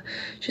Colombia.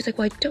 She's like,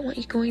 well, I don't want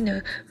you going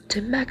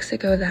to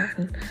Mexico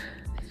then.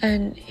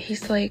 And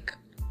he's like,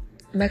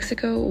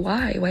 Mexico?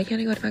 Why? Why can't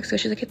I go to Mexico?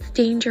 She's like, it's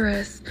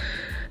dangerous.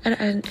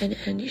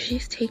 And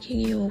she's taking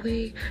you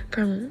away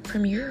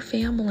from your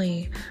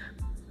family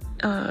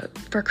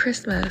for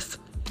Christmas.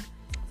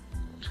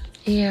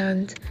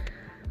 And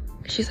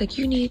she's like,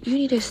 you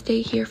need to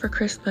stay here for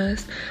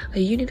Christmas. Like,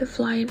 you need to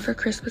fly in for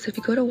Christmas. If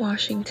you go to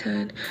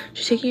Washington,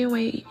 she's taking you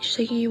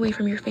away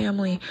from your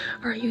family.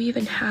 Are you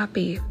even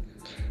happy?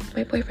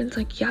 My boyfriend's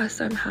like,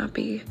 yes, I'm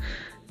happy.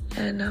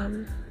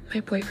 And my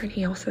boyfriend,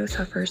 he also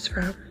suffers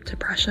from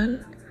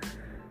depression.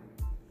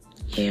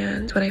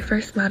 And when I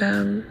first met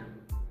him,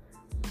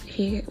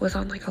 he was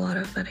on like a lot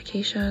of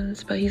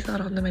medications, but he's not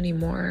on them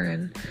anymore.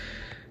 And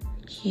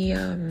he,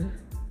 in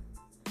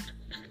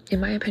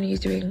my opinion, he's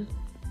doing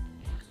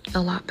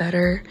a lot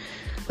better.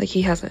 Like,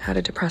 he hasn't had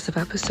a depressive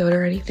episode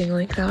or anything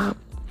like that.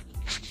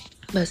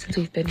 But since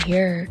we've been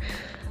here,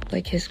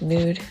 like, his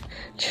mood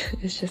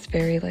is just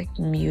very like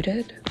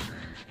muted.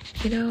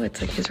 You know,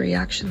 it's like his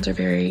reactions are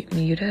very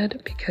muted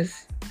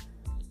because,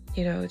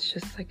 you know, it's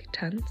just like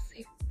tense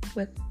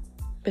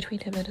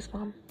between him and his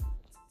mom.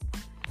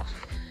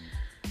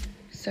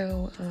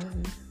 So,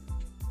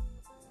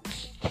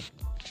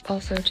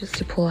 also just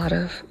to pull out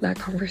of that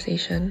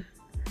conversation,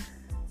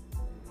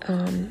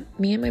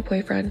 me and my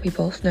boyfriend, we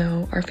both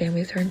know our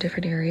families are in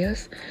different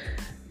areas.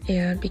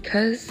 And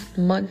because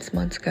months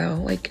ago,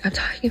 like I'm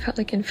talking about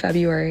like in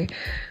February,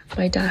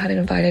 my dad had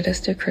invited us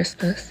to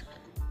Christmas.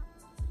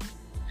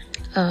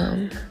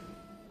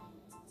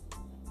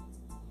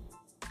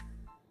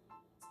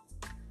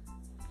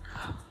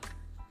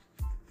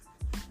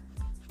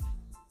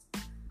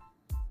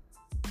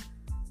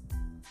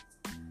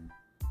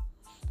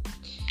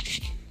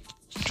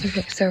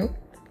 Okay, so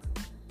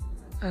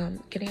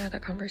getting out of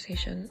that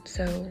conversation,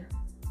 so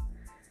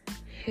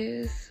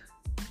his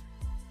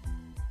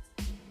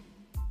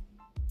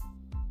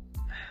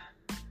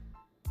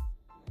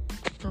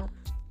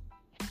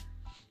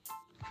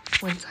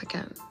one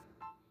second.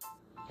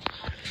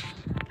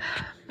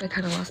 I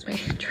kind of lost my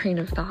train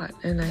of thought,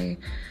 and I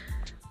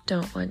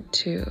don't want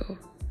to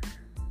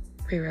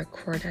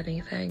re-record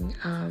anything.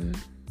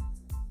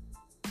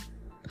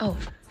 Oh,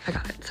 I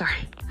got it,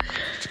 sorry.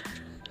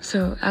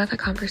 So out of the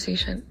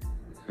conversation,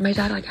 my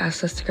dad like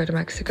asked us to go to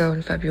Mexico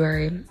in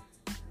February,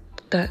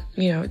 that,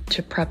 you know,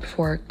 to prep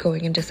for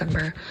going in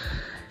December.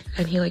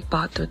 And he like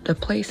bought the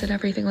place and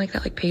everything like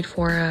that, like paid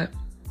for it.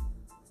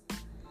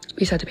 We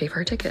just had to pay for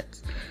our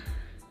tickets.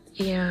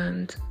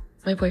 And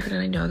my boyfriend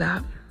and I know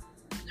that.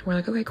 And we're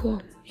like, okay,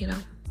 cool, you know.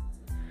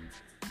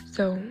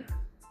 So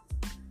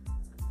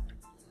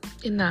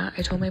in that,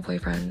 I told my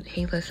boyfriend,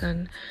 hey,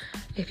 listen,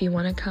 if you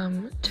want to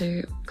come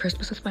to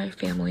Christmas with my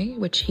family,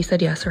 which he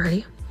said yes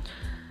already,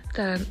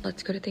 then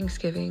let's go to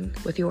Thanksgiving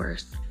with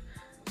yours.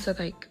 So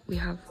like we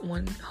have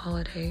one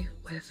holiday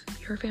with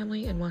your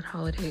family and one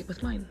holiday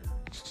with mine.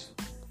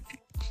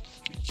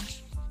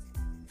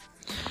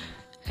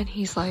 And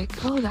he's like,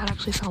 oh, that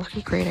actually sounds like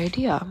a great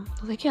idea. I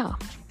was like, yeah.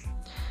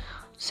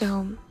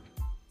 So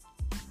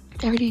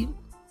I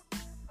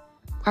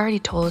already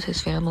told his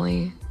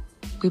family,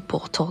 we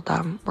both told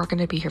them we're going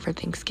to be here for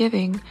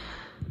Thanksgiving,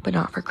 but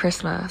not for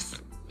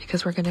Christmas,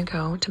 because we're going to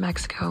go to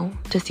Mexico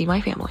to see my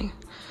family.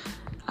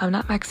 I'm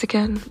not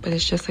Mexican, but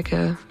it's just like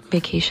a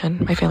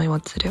vacation my family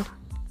wants to do.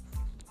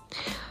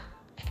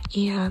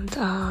 And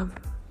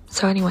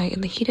so anyway, in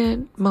the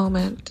heated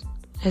moment,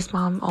 his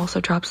mom also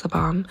drops the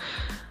bomb.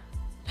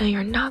 And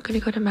you're not going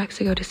to go to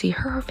Mexico to see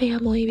her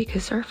family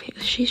because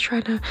she's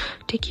trying to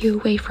take you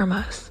away from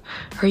us.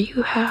 Are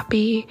you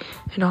happy?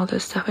 And all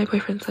this stuff. My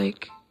boyfriend's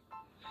like,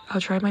 I'll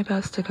try my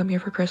best to come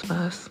here for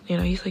Christmas. You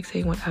know, he's like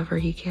saying whatever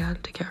he can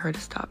to get her to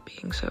stop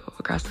being so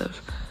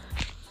aggressive.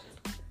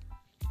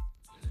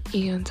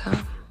 And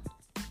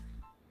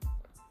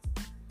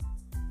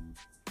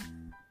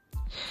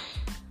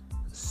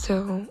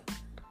so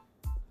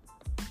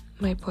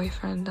my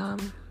boyfriend,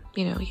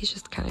 you know, he's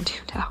just kind of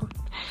tuned out.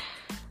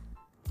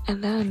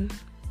 And then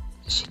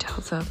she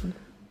tells him,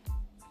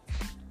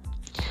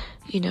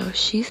 you know,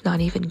 she's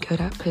not even good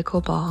at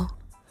pickleball.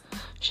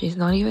 She's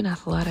not even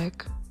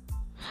athletic.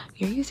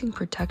 You're using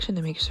protection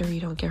to make sure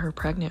you don't get her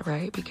pregnant,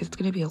 right? Because it's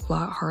going to be a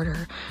lot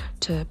harder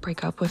to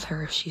break up with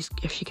her if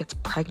she gets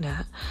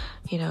pregnant.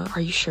 You know,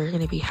 are you sure you're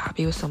going to be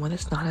happy with someone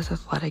that's not as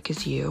athletic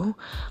as you?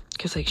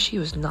 Because like she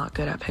was not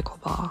good at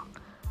pickleball.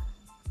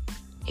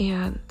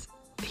 And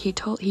he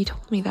told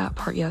me that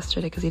part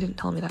yesterday, because he didn't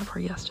tell me that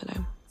part yesterday.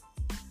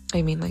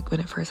 I mean, like, when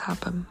it first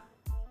happened.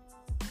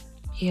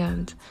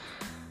 And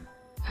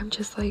I'm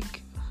just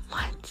like,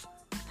 what?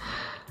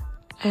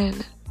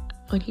 And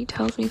when he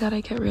tells me that,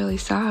 I get really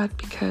sad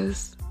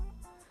because,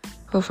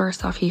 well,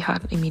 first off, he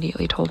had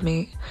immediately told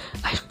me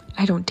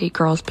I don't date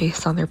girls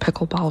based on their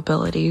pickleball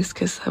abilities,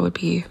 because that would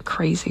be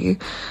crazy.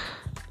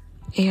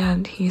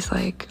 And he's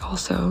like,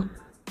 also,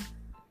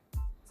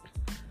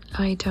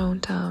 I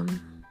don't,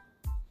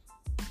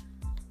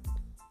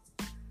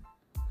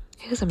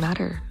 it doesn't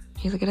matter.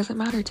 He's like, it doesn't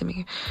matter to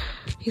me.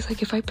 He's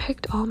like, if I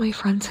picked all my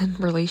friends in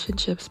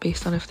relationships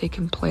based on if they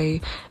can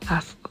play,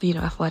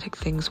 athletic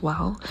things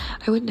well,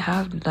 I wouldn't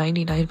have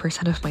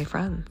 99% of my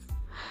friends.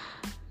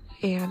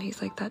 And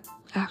he's like, that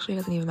actually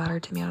doesn't even matter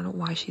to me. I don't know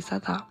why she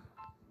said that.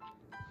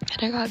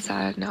 And I got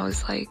sad, and I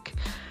was like,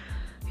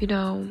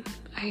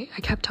 I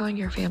kept telling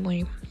your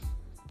family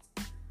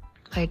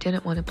I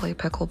didn't want to play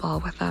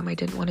pickleball with them. I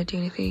didn't want to do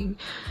anything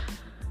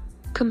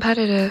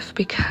competitive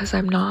because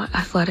I'm not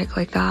athletic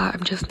like that.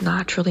 I'm just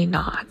naturally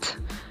not.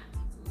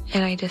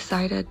 And I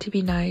decided to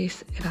be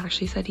nice and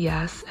actually said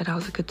yes, and I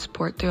was a good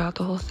sport throughout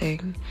the whole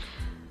thing.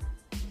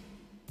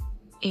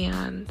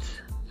 And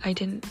I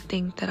didn't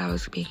think that I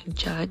was being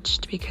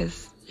judged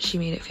because she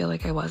made it feel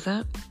like I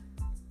wasn't.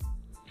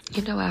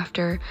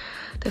 After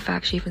the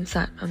fact, she even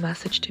sent a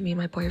message to me,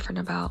 my boyfriend,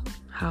 about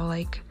how,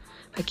 like,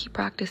 if I keep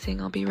practicing,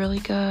 I'll be really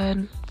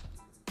good.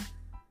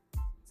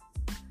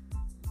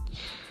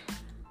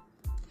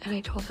 And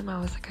I told him, I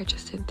was like, I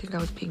just didn't think I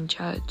was being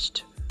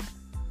judged.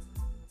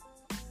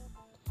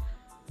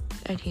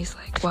 And he's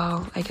like,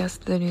 well, I guess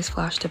the news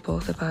flash to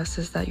both of us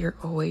is that you're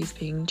always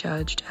being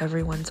judged.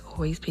 Everyone's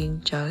always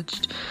being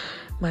judged.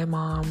 My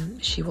mom,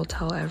 she will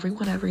tell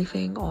everyone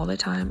everything all the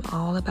time,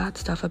 all the bad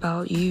stuff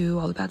about you,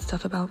 all the bad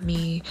stuff about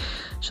me.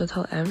 She'll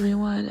tell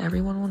everyone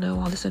will know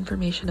all this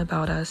information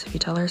about us. If you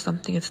tell her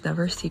something, it's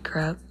never a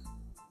secret.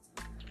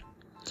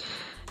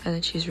 And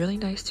then she's really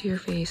nice to your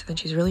face, and then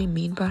she's really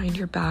mean behind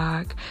your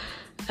back.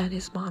 And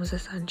his mom's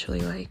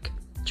essentially, like,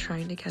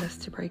 trying to get us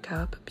to break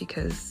up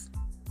because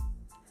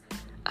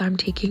I'm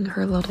taking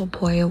her little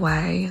boy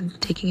away and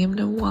taking him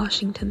to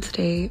Washington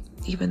State,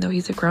 even though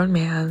he's a grown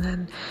man,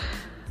 and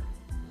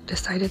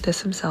decided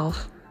this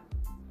himself.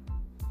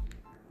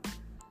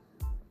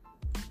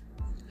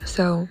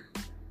 So,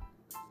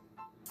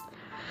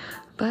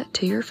 but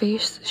to your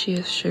face, she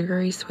is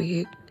sugary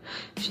sweet.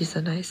 She's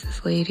the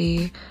nicest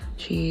lady.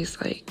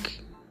 She's like,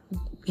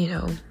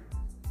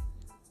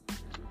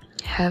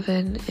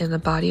 heaven in the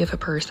body of a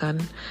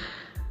person.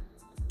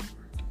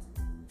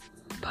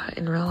 But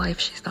in real life,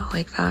 she's not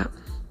like that.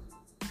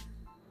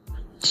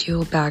 She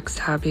will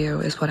backstab you,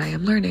 is what I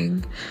am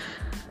learning.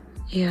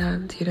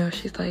 And,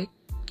 she's like,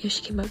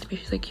 she came up to me,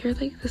 she's like, you're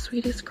like the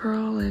sweetest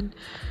girl, and,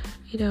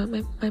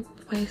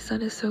 my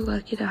son is so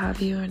lucky to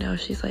have you. And now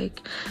she's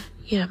like,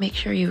 make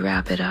sure you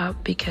wrap it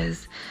up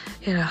because,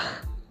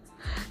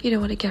 you don't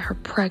want to get her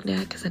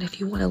pregnant, because then if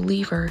you want to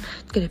leave her,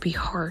 it's going to be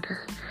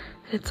harder.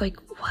 And it's like,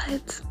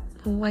 what?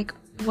 Like,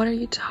 what are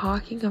you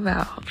talking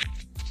about?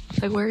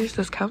 Like, where is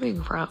this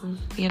coming from?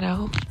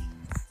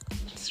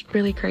 It's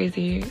really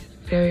crazy.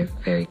 Very,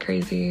 very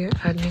crazy.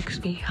 It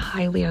makes me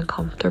highly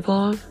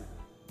uncomfortable.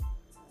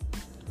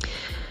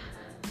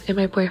 And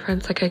my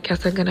boyfriend's like, I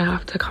guess I'm going to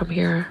have to come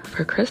here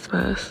for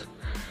Christmas.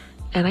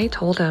 And I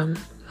told him,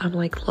 I'm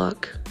like,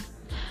 look,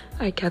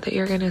 I get that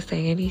you're going to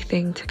say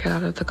anything to get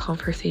out of the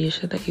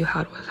conversation that you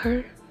had with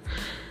her,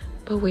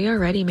 but we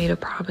already made a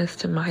promise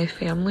to my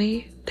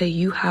family that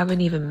you haven't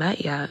even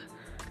met yet,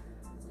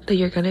 that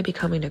you're going to be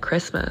coming to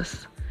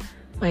Christmas.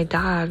 My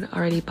dad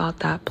already bought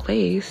that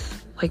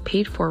place, like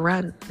paid for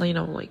rent,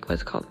 like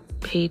what's it called?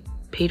 Paid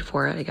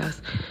for it, I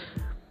guess,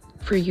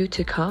 for you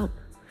to come.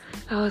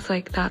 I was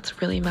like,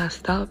 that's really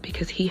messed up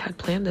because he had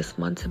planned this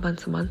months and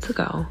months and months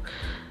ago.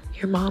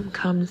 Your mom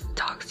comes,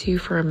 talks to you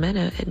for a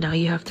minute, and now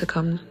you have to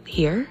come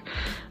here?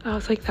 I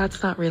was like,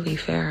 that's not really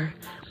fair.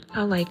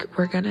 I'm like,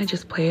 we're gonna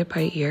just play it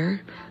by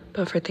ear,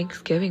 but for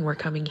Thanksgiving, we're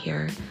coming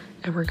here,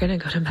 and we're gonna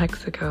go to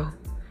Mexico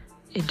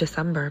in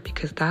December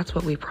because that's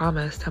what we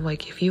promised. I'm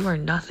like, if you are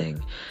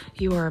nothing,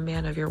 you are a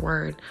man of your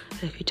word.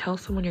 And if you tell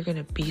someone you're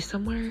gonna be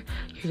somewhere,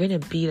 you're gonna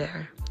be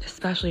there,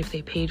 especially if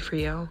they paid for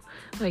you.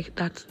 Like,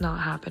 that's not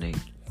happening.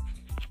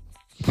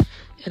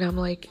 And I'm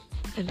like,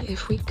 and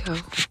if we go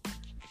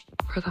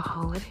for the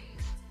holidays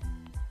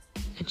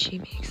and she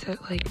makes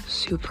it like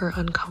super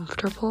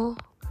uncomfortable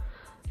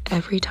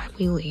every time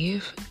we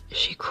leave,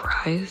 she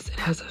cries and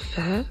has a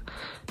fit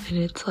and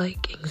it's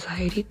like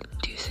anxiety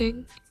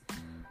inducing,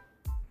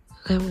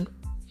 then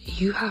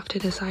you have to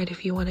decide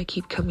if you want to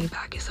keep coming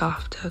back as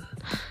often,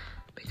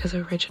 because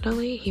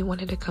originally he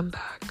wanted to come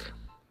back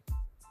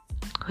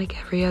like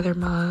every other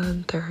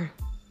month or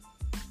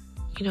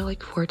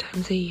like 4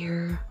 times a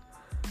year.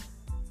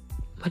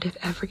 But if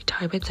every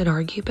time it's an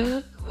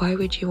argument, why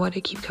would you want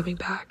to keep coming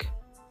back?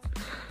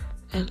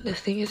 And the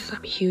thing is,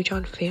 I'm huge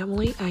on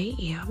family. I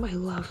am. I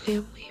love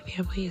family.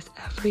 Family is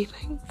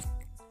everything.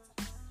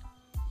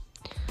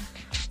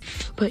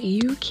 But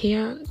you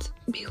can't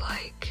be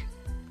like,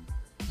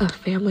 a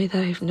family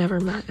that I've never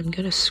met, I'm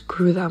gonna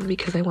screw them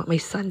because I want my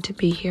son to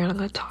be here, and I'm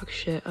gonna talk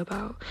shit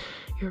about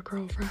your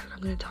girlfriend.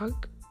 I'm gonna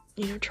talk,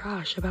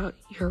 trash about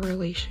your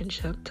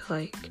relationship to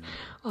like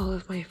all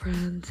of my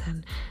friends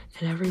and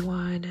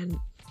everyone. And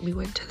we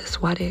went to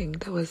this wedding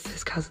that was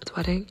his cousin's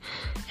wedding,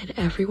 and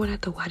everyone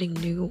at the wedding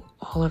knew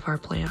all of our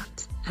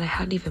plans, and I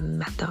hadn't even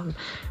met them.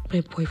 My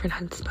boyfriend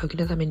hadn't spoken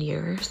to them in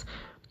years,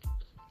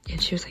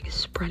 and she was like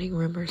spreading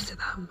rumors to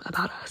them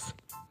about us.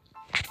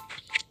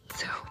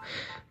 So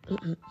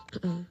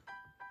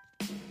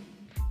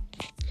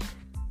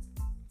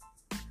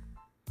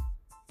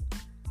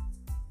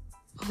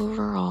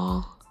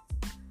overall,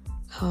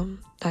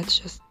 that's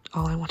just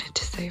all I wanted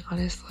to say,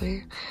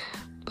 honestly.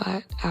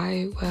 But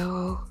I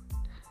will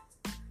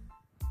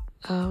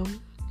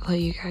let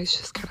you guys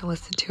just kind of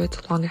listen to it.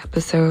 It's a long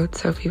episode,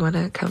 so if you want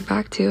to come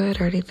back to it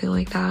or anything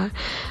like that,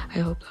 I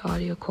hope the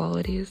audio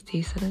quality is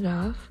decent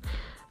enough.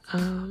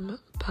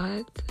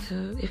 But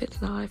if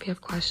it's not, if you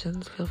have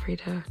questions, feel free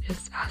to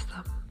just ask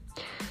them.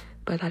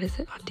 But that is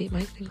it on Date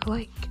My Single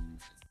Like.